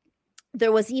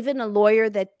 There was even a lawyer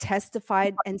that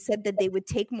testified and said that they would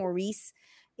take Maurice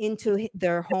into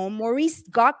their home. Maurice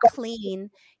got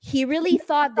clean. He really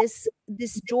thought this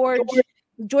George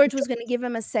was going to give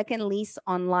him a second lease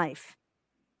on life.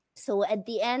 So at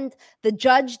the end, the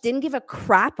judge didn't give a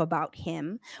crap about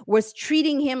him, was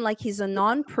treating him like he's a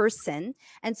non-person.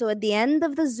 And so at the end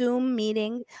of the Zoom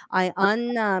meeting, I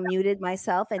unmuted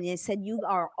myself and I said, you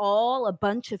are all a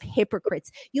bunch of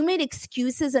hypocrites. You made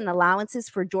excuses and allowances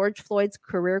for George Floyd's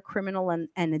career criminal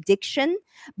and addiction,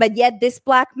 but yet this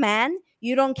black man,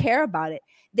 you don't care about it.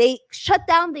 They shut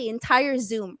down the entire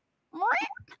Zoom.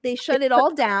 They shut it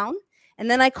all down. And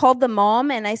then I called the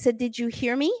mom and I said, did you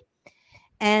hear me?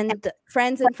 And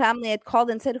friends and family had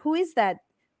called and said, who is that?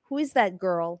 Who is that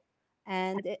girl?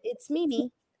 And it's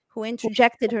Mimi, who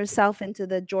interjected herself into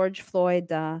the George Floyd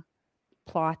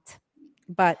plot.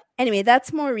 But anyway,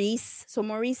 that's Maurice. So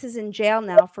Maurice is in jail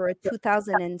now for a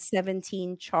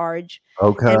 2017 charge.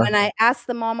 Okay. And when I asked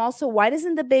the mom also, why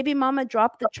doesn't the baby mama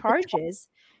drop the charges?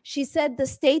 She said the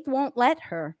state won't let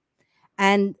her.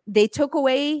 And they took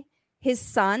away his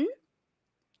son.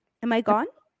 Am I gone?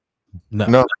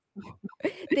 No.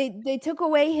 They took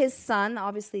away his son,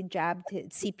 obviously jabbed his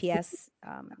CPS.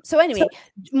 So anyway,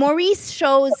 Maurice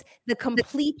shows the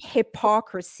complete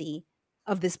hypocrisy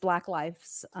of this Black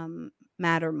Lives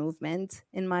Matter movement,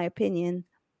 in my opinion.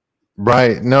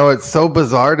 Right. No, it's so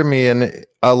bizarre to me, and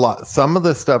some of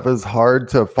the stuff is hard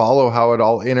to follow how it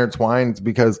all intertwines,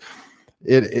 because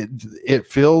it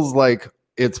feels like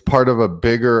it's part of a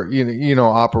bigger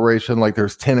operation, like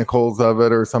there's tentacles of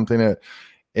it or something.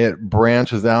 It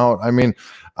branches out. I mean,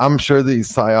 I'm sure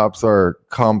these psyops are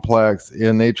complex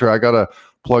in nature. I gotta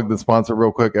plug the sponsor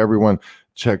real quick. Everyone,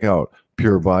 check out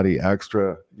Pure Body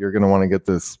Extra. You're gonna want to get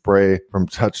this spray from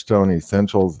Touchstone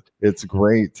Essentials. It's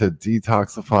great to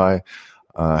detoxify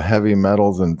heavy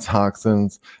metals and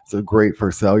toxins. It's great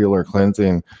for cellular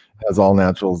cleansing. It has all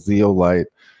natural zeolite,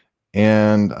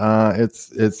 and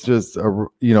it's just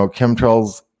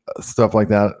chemtrails, stuff like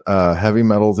that. Heavy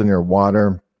metals in your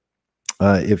water.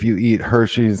 If you eat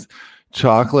Hershey's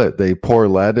chocolate, they pour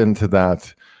lead into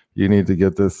that. You need to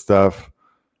get this stuff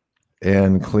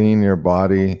and clean your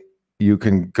body. You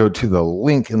can go to the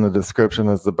link in the description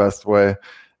is the best way,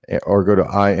 or go to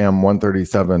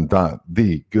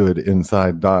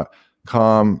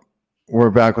im137.thegoodinside.com. We're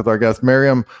back with our guest,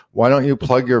 Miriam. Why don't you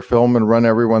plug your film and run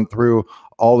everyone through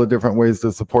all the different ways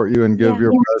to support you, and give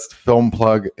your best film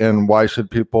plug, and why should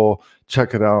people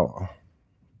check it out?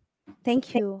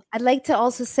 Thank you. I'd like to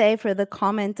also say, for the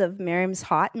comment of Miriam's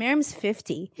hot, Miriam's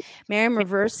 50. Miriam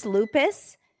reversed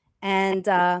lupus. And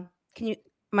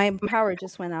my power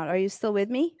just went out. Are you still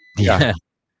with me? Yeah.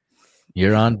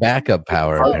 You're on backup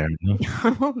power, Miriam.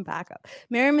 I'm on backup.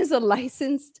 Miriam is a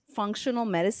licensed functional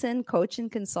medicine coach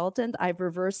and consultant. I've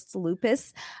reversed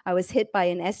lupus. I was hit by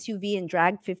an SUV and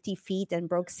dragged 50 feet and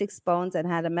broke 6 bones and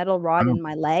had a metal rod in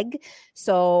my leg.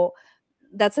 So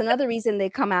that's another reason they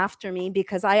come after me,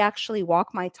 because I actually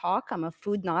walk my talk. I'm a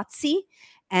food Nazi,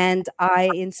 and I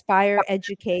inspire,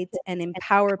 educate, and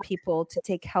empower people to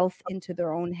take health into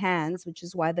their own hands, which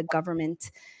is why the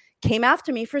government came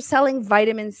after me for selling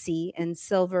vitamin C and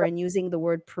silver and using the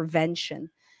word prevention.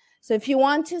 So if you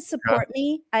want to support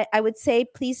me, I would say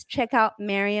please check out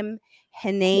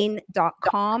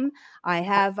MiriamHenane.com.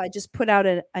 I just put out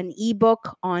an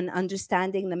ebook on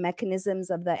understanding the mechanisms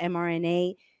of the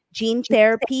mRNA gene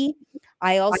therapy.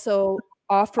 I also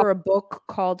offer a book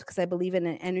called, because I believe in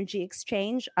an energy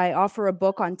exchange, I offer a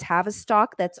book on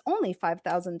Tavistock that's only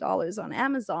 $5,000 on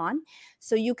Amazon.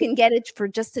 So you can get it for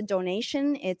just a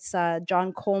donation. It's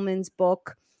John Coleman's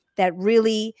book that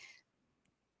really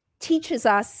teaches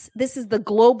us. This is the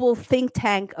global think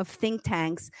tank of think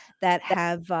tanks that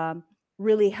have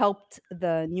really helped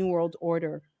the New World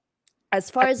Order. As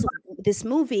far as this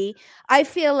movie, I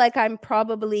feel like I'm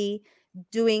probably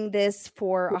doing this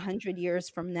for 100 years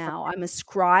from now. I'm a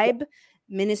scribe.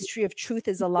 Ministry of Truth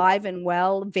is alive and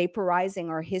well, vaporizing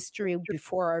our history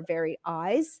before our very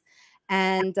eyes.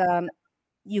 And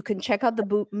You can check out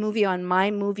the movie on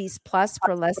My Movies Plus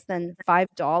for less than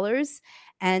 $5.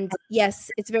 And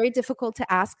yes, it's very difficult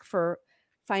to ask for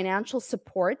financial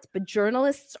support, but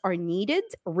journalists are needed,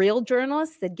 real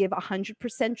journalists that give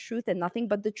 100% truth and nothing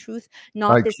but the truth,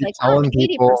 not I this keep like, telling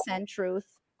 80% truth.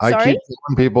 I Sorry? keep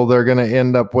telling people they're going to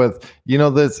end up with,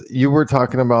 this, you were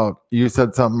talking about, you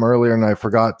said something earlier and I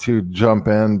forgot to jump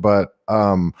in, but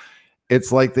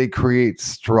it's like they create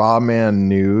straw man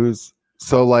news.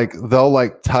 So like they'll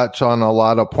like touch on a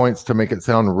lot of points to make it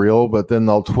sound real, but then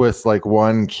they'll twist like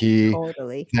one key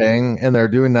thing, and they're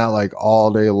doing that like all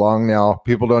day long now.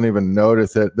 People don't even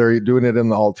notice it. They're doing it in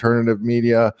the alternative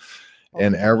media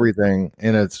and everything,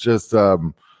 and it's just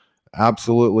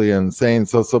absolutely insane.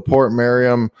 So support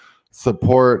Miriam,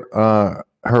 support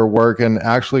her work, and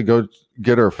actually go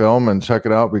get her film and check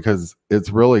it out because it's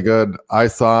really good. I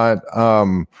saw it.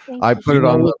 I put it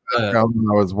on the background when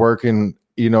I was working,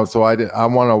 so I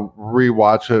want to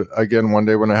rewatch it again one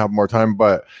day when I have more time,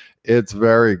 but it's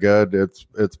very good.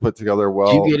 It's put together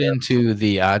well. Do you get into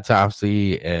the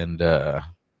autopsy and the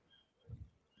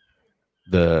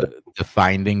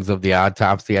findings of the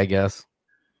autopsy, I guess?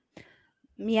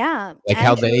 Yeah. Like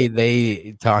how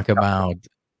they talk about,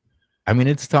 I mean,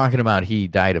 it's talking about he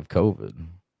died of COVID,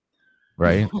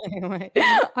 right?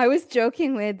 I was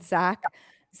joking with Zach.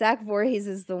 Zach Voorhees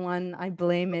is the one, I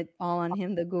blame it all on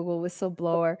him, the Google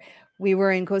whistleblower. We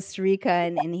were in Costa Rica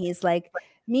and he's like,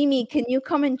 Mimi, can you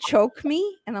come and choke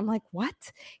me? And I'm like, what?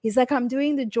 He's like, I'm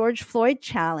doing the George Floyd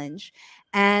challenge.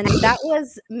 And that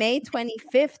was May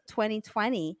 25th,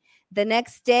 2020. The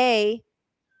next day,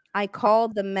 I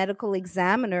called the medical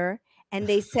examiner and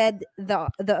they said the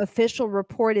official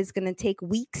report is going to take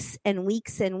weeks and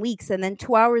weeks and weeks. And then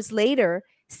 2 hours later,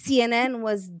 CNN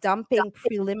was dumping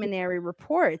preliminary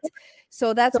reports.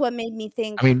 So that's what made me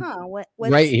think, I mean, what's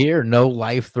right here, no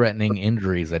life-threatening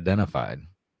injuries identified.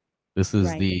 This is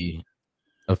the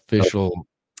official.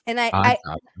 And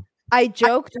I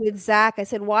joked with Zach. I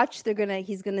said, watch,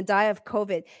 he's gonna die of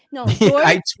COVID. No,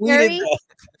 George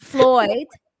Floyd.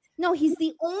 No, he's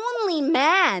the only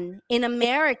man in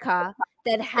America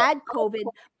that had COVID,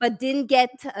 but didn't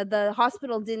get the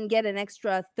hospital didn't get an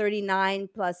extra 39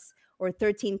 plus or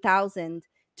 13,000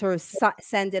 to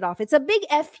send it off. It's a big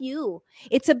FU.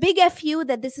 It's a big FU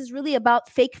that this is really about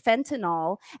fake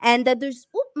fentanyl and that there's,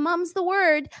 mom's the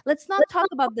word. Let's not talk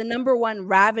about the number one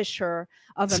ravisher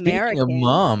of America. Speaking of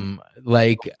mom,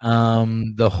 like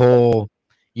the whole,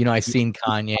 I seen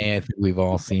Kanye. I think we've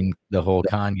all seen the whole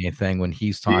Kanye thing when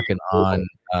he's talking on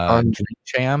Drink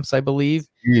Champs, I believe.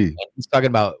 And he's talking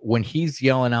about when he's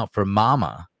yelling out for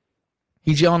mama,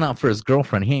 he's yelling out for his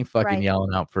girlfriend. He ain't fucking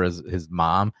yelling out for his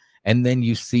mom. And then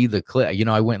you see the clip.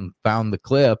 I went and found the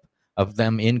clip of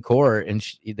them in court, and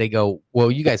they go,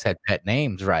 "Well, you guys had pet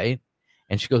names, right?"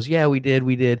 And she goes, "Yeah, we did.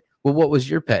 We did." Well, what was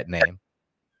your pet name?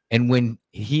 And when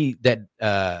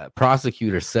that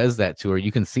prosecutor says that to her,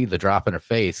 you can see the drop in her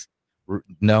face,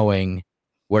 knowing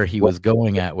where he was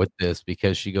going at with this,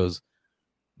 because she goes,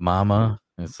 "Mama."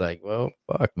 It's like, well,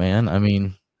 fuck, man. I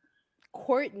mean,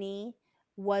 Courtney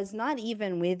was not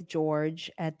even with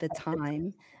George at the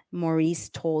time, Maurice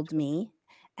told me.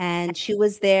 And she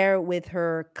was there with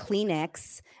her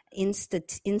Kleenex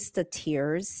Insta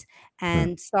Tears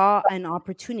and saw an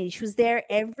opportunity. She was there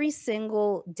every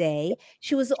single day.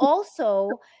 She was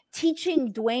also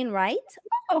teaching Dwayne Wright.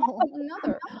 Oh,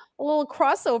 a little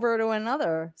crossover to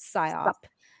another psyop.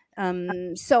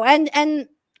 So and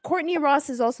Courtney Ross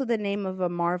is also the name of a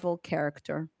Marvel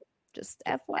character. Just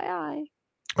FYI.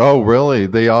 Oh, really?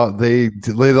 They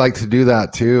like to do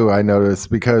that too. I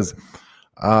noticed because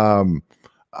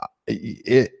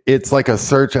it's like a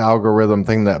search algorithm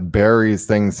thing that buries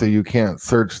things, so you can't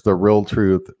search the real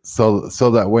truth. So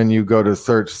that when you go to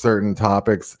search certain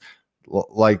topics,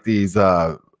 like these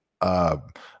videos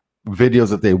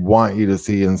that they want you to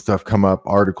see and stuff come up,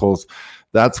 articles.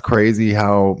 That's crazy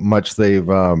how much they've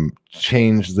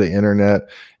changed the internet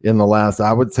in the last,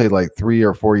 I would say, like 3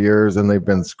 or 4 years, and they've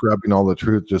been scrubbing all the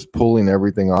truth, just pulling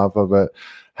everything off of it.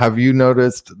 Have you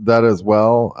noticed that as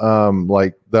well?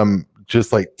 Like them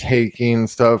just like taking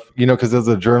stuff, because as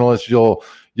a journalist, you'll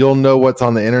know what's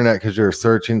on the internet because you're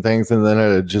searching things, and then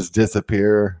it'll just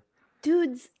disappear.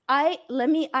 Dudes,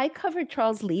 I covered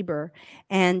Charles Lieber,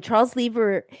 and Charles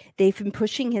Lieber, they've been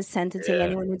pushing his sentencing. Yeah.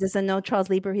 Anyone who doesn't know Charles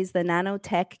Lieber, he's the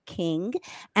nanotech king.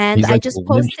 And I just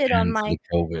posted on my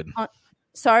COVID.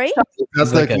 Sorry?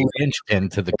 That's like a linchpin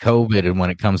to the COVID, and when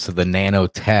it comes to the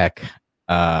nanotech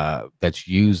that's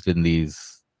used in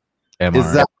these MRIs.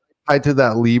 Is that tied to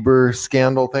that Lieber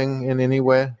scandal thing in any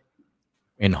way?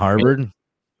 In Harvard?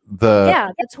 Yeah,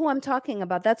 that's who I'm talking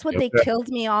about. That's what they killed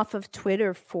me off of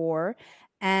Twitter for.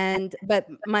 But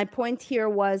my point here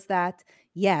was that,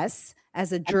 yes,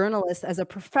 as a journalist, as a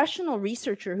professional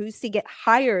researcher who used to get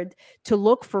hired to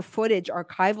look for footage,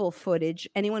 archival footage,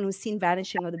 anyone who's seen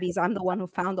Vanishing of the Bees, I'm the one who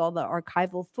found all the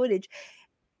archival footage.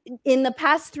 In the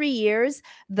past 3 years,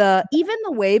 even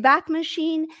the Wayback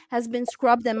Machine has been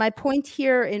scrubbed. And my point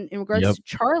here in regards to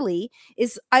Charlie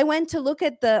is I went to look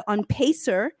at on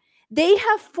Pacer. They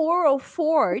have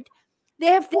 404. They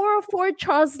have 404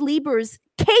 Charles Lieber's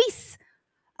case.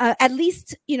 At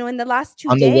least, in the last 2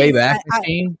 days. On the Wayback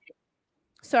Machine?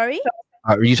 Sorry?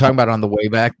 Are you talking about on the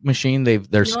Wayback Machine?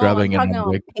 They're scrubbing I'm it talking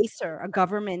on on Pacer, a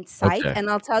government site. Okay. And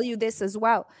I'll tell you this as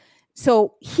well.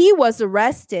 So he was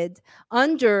arrested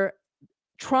under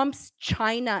Trump's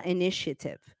China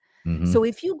initiative. So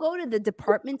if you go to the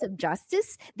Department of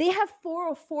Justice, they have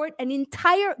 404, an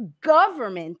entire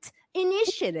government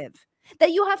initiative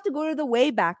that you have to go to the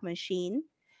Wayback Machine.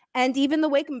 And even the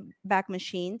Wayback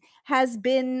Machine has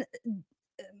been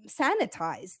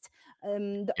sanitized.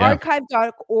 The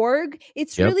archive.org,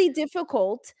 it's really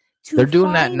difficult to They're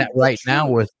doing that find right now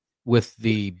with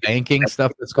the banking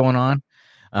stuff that's going on.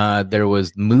 There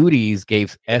was Moody's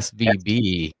gave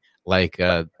SVB like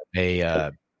a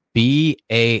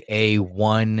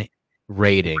BAA1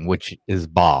 rating, which is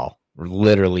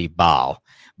literally ball.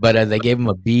 But they gave them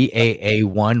a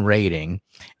BAA1 rating.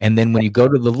 And then when you go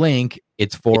to the link,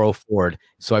 it's 404.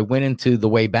 So I went into the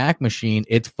Wayback Machine.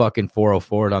 It's fucking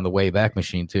 404 on the Wayback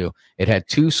Machine too. It had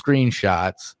 2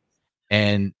 screenshots,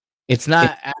 and it's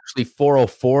not actually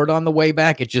 404 on the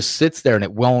Wayback. It just sits there and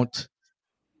it will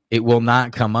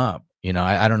not come up.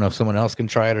 I don't know if someone else can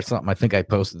try it or something. I think I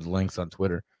posted the links on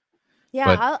Twitter.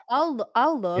 Yeah, But,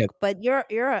 I'll look, but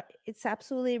it's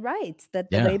absolutely right that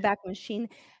the Wayback Machine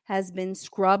has been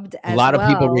scrubbed as well. A lot of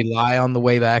people rely on the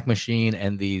Wayback Machine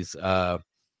and these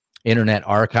internet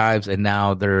archives, and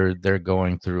now they're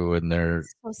going through and they're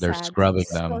scrubbing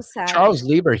them. So sad. Charles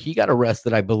Lieber, he got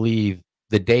arrested, I believe,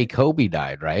 the day Kobe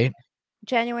died, right?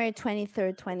 January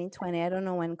 23rd, 2020. I don't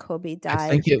know when Kobe died. I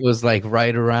think it was like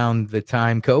right around the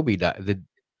time Kobe died,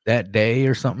 that day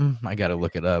or something. I got to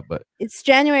look it up, but it's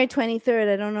January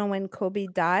 23rd. I don't know when Kobe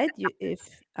died.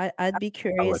 I'd be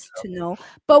curious to know.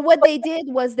 But what they did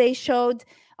was they showed,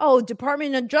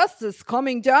 Department of Justice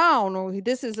coming down, or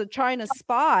this is a China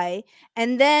spy,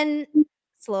 and then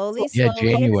slowly,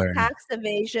 January. It's tax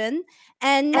evasion,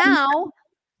 and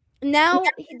now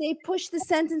they push the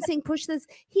sentencing, push this.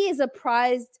 He is a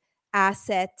prized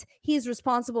asset. He is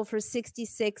responsible for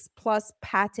 66 plus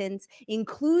patents,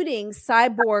 including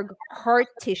cyborg heart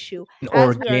tissue,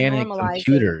 organic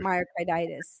computers.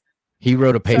 Myocarditis. He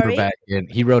wrote a paper back in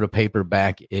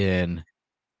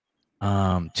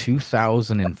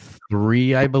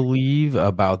 2003, I believe,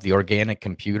 about the organic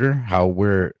computer, how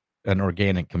we're an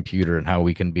organic computer and how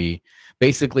we can be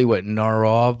basically what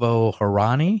Yuval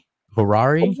Harari.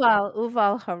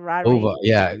 Yuval Harari.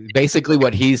 Yeah, basically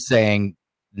what he's saying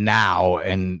now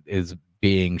and is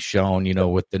being shown,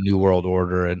 with the New World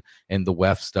Order and the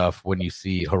WEF stuff, when you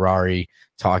see Harari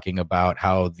talking about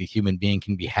how the human being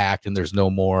can be hacked and there's no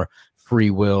more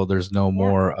free will, there's no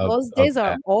more of those days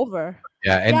are over.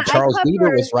 Yeah, and Charles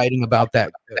Lieber was writing about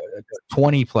that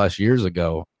 20 plus years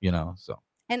ago, so.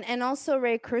 And also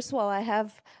Ray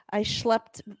Kurzweil, I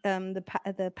schlepped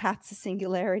the Path to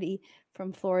Singularity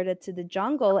from Florida to the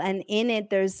jungle, and in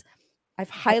it I've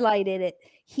highlighted it.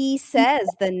 He says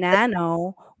the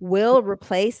nano will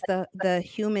replace the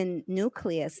human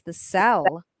nucleus, the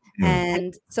cell.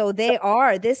 And so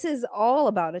this is all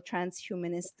about a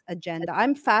transhumanist agenda.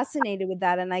 I'm fascinated with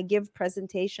that, and I give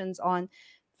presentations on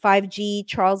 5G,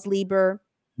 Charles Lieber.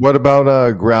 What about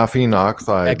graphene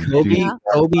oxide? Kobe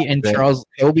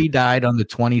died on the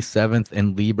 27th,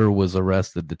 and Lieber was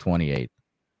arrested the 28th.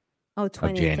 Oh,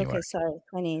 28th. Okay, sorry,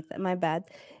 28th. My bad.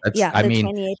 That's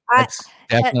 28th. That's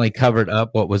definitely covered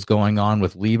up what was going on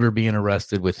with Lieber being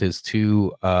arrested, with his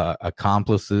 2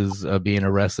 accomplices being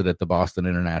arrested at the Boston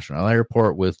International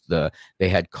Airport. They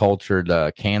had cultured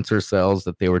cancer cells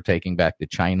that they were taking back to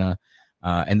China,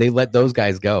 and they let those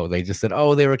guys go. They just said,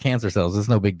 "Oh, they were cancer cells. It's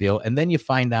no big deal." And then you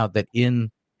find out that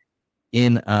in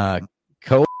COVID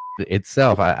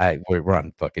itself, we're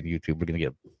on fucking YouTube. We're gonna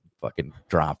get fucking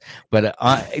dropped, but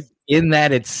in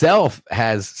that itself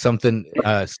has something,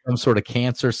 some sort of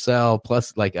cancer cell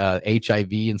plus like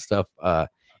HIV and stuff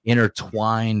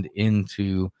intertwined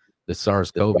into the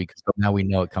SARS-CoV, because now we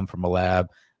know it come from a lab.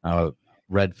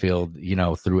 Redfield,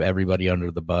 threw everybody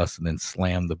under the bus and then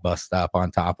slammed the bus stop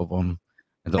on top of them.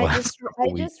 I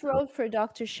just wrote for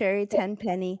Dr. Sherry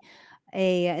Tenpenny.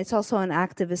 It's also an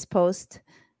activist post,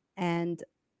 and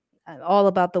all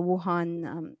about the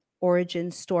Wuhan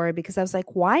origin story, because I was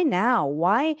like, why now?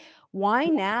 Why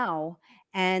now?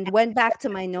 And went back to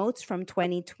my notes from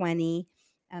 2020.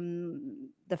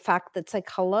 The fact that's like,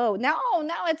 hello, now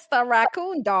it's the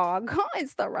raccoon dog.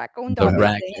 It's the raccoon dog.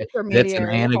 That's an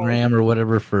anagram or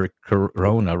whatever for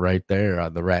Corona right there,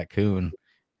 the raccoon.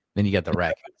 Then you got the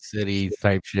Raccoon City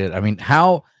type shit. I mean,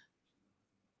 how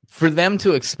for them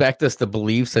to expect us to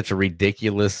believe such a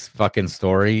ridiculous fucking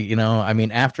story, you know? I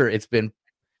mean, after it's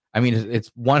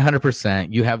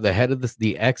 100%. You have the head of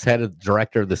the ex-head of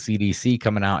director of the CDC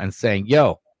coming out and saying,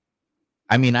 yo,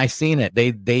 I mean, I seen it.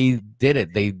 They did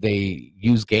it. They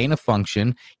use gain of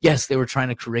function. Yes, they were trying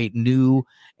to create new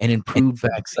and improved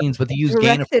vaccines, but they used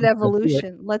gain of function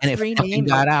evolution. Let's rename it.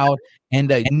 Got out,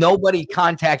 and nobody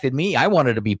contacted me. I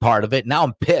wanted to be part of it. Now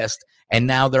I'm pissed, and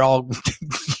now they're all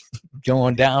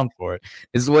going down for it.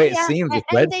 This is the way it seems.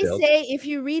 And they say, if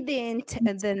you read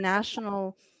the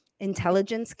National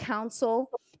Intelligence Council,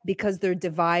 because they're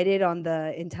divided on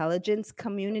the intelligence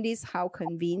communities, how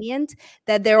convenient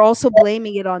that they're also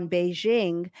blaming it on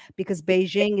Beijing, because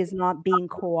Beijing is not being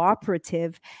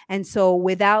cooperative. And so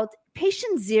without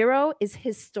patient zero is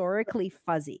historically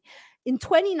fuzzy. In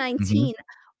 2019,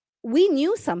 we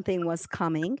knew something was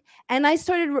coming, and I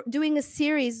started doing a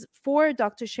series for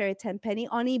Dr. Sherry Tenpenny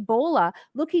on Ebola,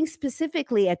 looking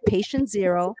specifically at patient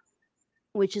zero,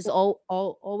 which is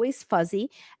always fuzzy.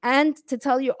 And to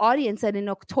tell your audience that in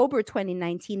October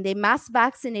 2019, they mass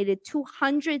vaccinated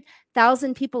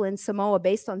 200,000 people in Samoa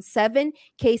based on 7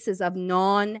 cases of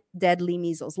non-deadly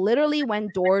measles. Literally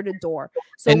went door to door.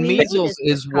 So and measles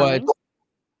is what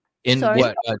in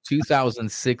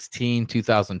 2016,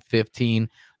 2015,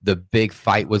 the big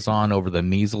fight was on over the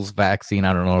measles vaccine.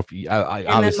 I don't know if you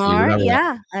obviously remember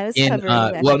that. I was covering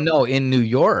that. Well, no, in New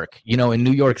York, in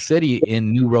New York City,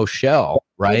 in New Rochelle,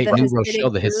 right? New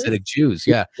Rochelle, the Hasidic Jews.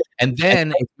 Yeah. And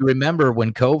then if you remember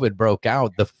when COVID broke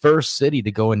out, the first city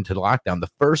to go into lockdown,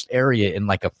 the first area in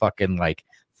like a fucking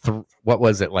what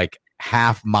was it, like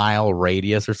half-mile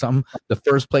radius or something, the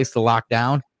first place to lock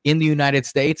down in the United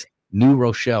States, New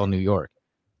Rochelle, New York.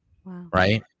 Wow.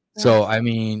 Right? So, I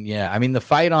mean, the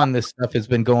fight on this stuff has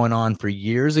been going on for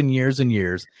years and years and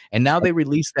years. And now they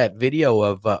released that video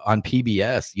of on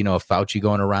PBS, of Fauci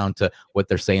going around to what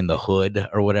they're saying, the hood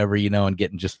or whatever, and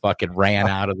getting just fucking ran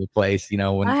out of the place,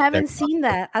 when I haven't seen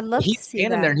that. I'd love to see that. He's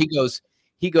standing there and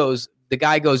he goes, the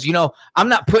guy goes, I'm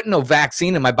not putting no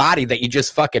vaccine in my body that you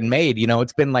just fucking made.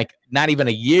 It's been like not even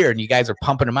a year and you guys are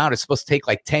pumping them out. It's supposed to take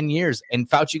like 10 years. And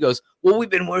Fauci goes, well, we've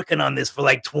been working on this for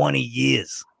like 20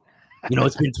 years.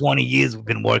 It's been 20 years we've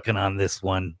been working on this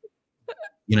one.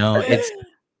 It's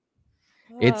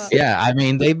I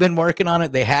mean, they've been working on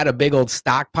it. They had a big old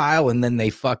stockpile and then they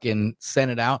fucking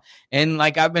sent it out. And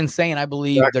like I've been saying, I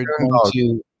believe they're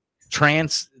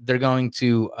going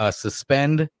to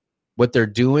suspend what they're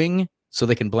doing so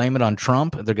they can blame it on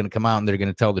Trump. They're going to come out and they're going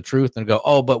to tell the truth and go,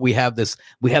 oh, but we have this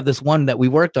one that we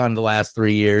worked on the last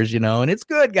 3 years, and it's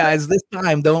good, guys. This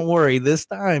time, don't worry. This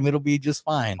time it'll be just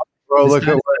fine. Bro, look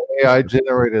at what AI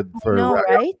generated for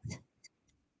right?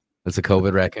 It's a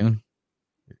COVID raccoon.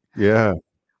 Yeah.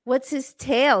 What's his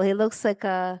tail? He looks like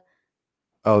a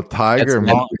tiger.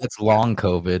 That's long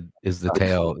COVID is the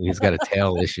tail. He's got a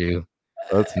tail issue.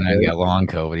 He's got long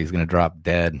COVID. He's going to drop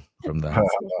dead from that.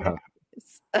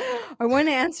 I want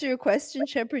to answer your question,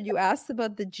 Shepard. You asked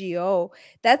about the GO.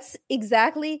 That's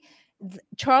exactly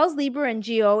Charles Lieber and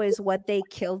GO is what they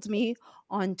killed me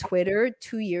on Twitter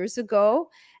 2 years ago.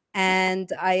 And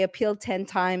I appealed 10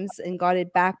 times and got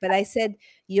it back. But I said,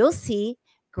 you'll see,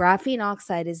 graphene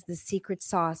oxide is the secret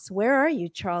sauce. Where are you,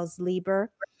 Charles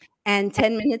Lieber? And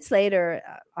 10 minutes later,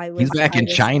 he's back in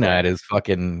China at his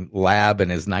fucking lab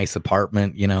and his nice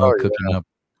apartment, cooking up.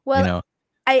 Well,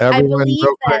 I believe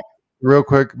that. Real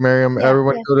quick, Miriam,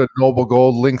 everyone go to Noble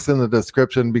Gold. Links in the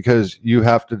description because you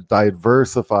have to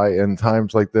diversify in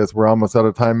times like this. We're almost out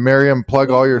of time. Miriam,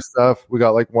 plug all your stuff. We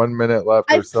got like 1 minute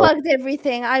left. I plugged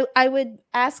everything. I would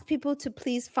ask people to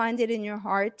please find it in your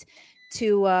heart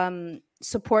to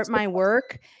support my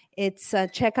work. It's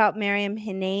check out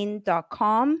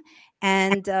MiriamHinane.com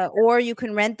and or you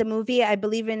can rent the movie. I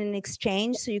believe in an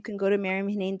exchange, so you can go to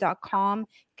MiriamHinane.com. You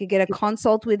can get a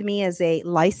consult with me as a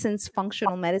licensed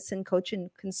functional medicine coach and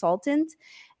consultant.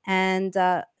 And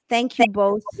thank you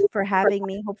both for having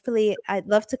me. Hopefully, I'd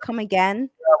love to come again.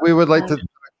 We would like to talk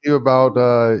to you about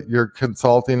your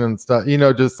consulting and stuff.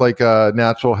 Just like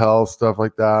natural health stuff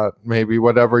like that. Maybe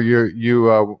whatever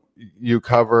you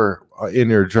cover in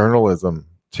your journalism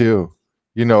too.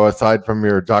 Aside from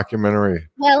your documentary.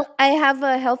 Well, I have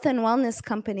a health and wellness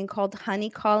company called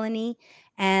Honey Colony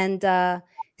and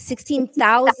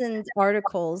 16,000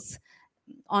 articles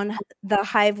on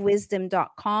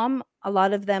thehivewisdom.com. A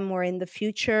lot of them were in the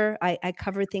future. I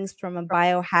cover things from a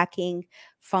biohacking,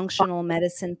 functional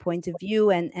medicine point of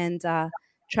view, and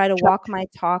try to walk my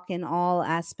talk in all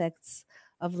aspects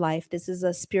of life. This is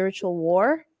a spiritual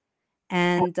war,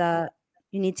 and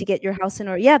you need to get your house in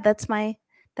order. Yeah,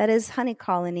 that is Honey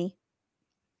Colony.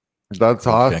 That's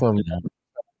awesome.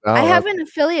 I have an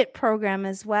affiliate program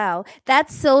as well. That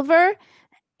silver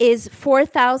is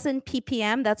 4,000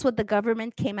 ppm. That's what the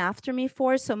government came after me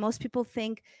for. So most people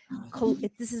think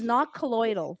this is not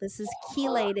colloidal. This is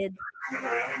chelated.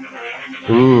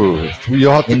 Ooh,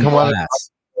 you'll have to come on and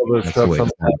all this stuff.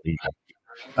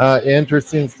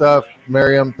 Interesting stuff,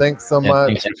 Miriam. Thanks so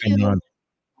much.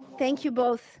 Thank you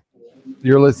both.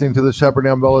 You're listening to the Shepherd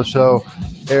and Bella Show.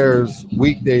 Airs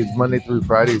weekdays, Monday through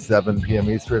Friday, 7 p.m.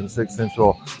 Eastern, 6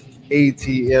 Central.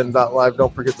 ATN.live.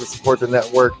 Don't forget to support the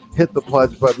network. Hit the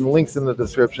pledge button. Links in the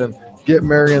description. Get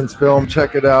Marion's film.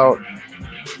 Check it out.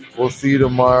 We'll see you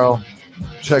tomorrow.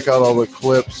 Check out all the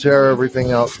clips. Share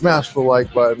everything out. Smash the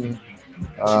like button.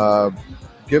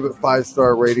 Give it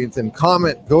 5-star ratings and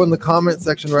comment. Go in the comment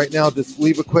section right now. Just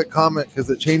leave a quick comment because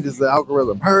it changes the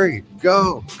algorithm. Hurry.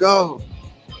 Go. Go.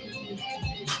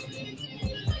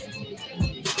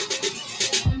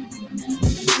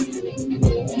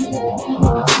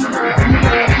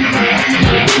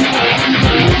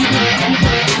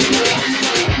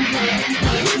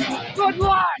 Good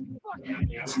luck.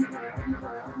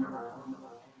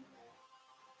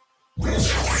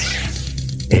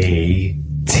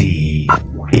 ATN.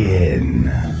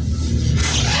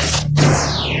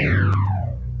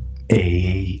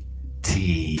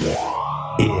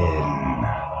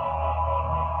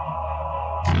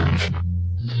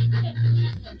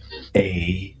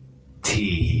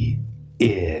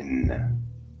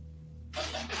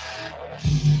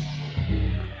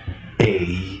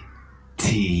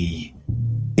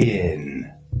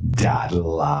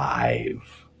 ATN.live.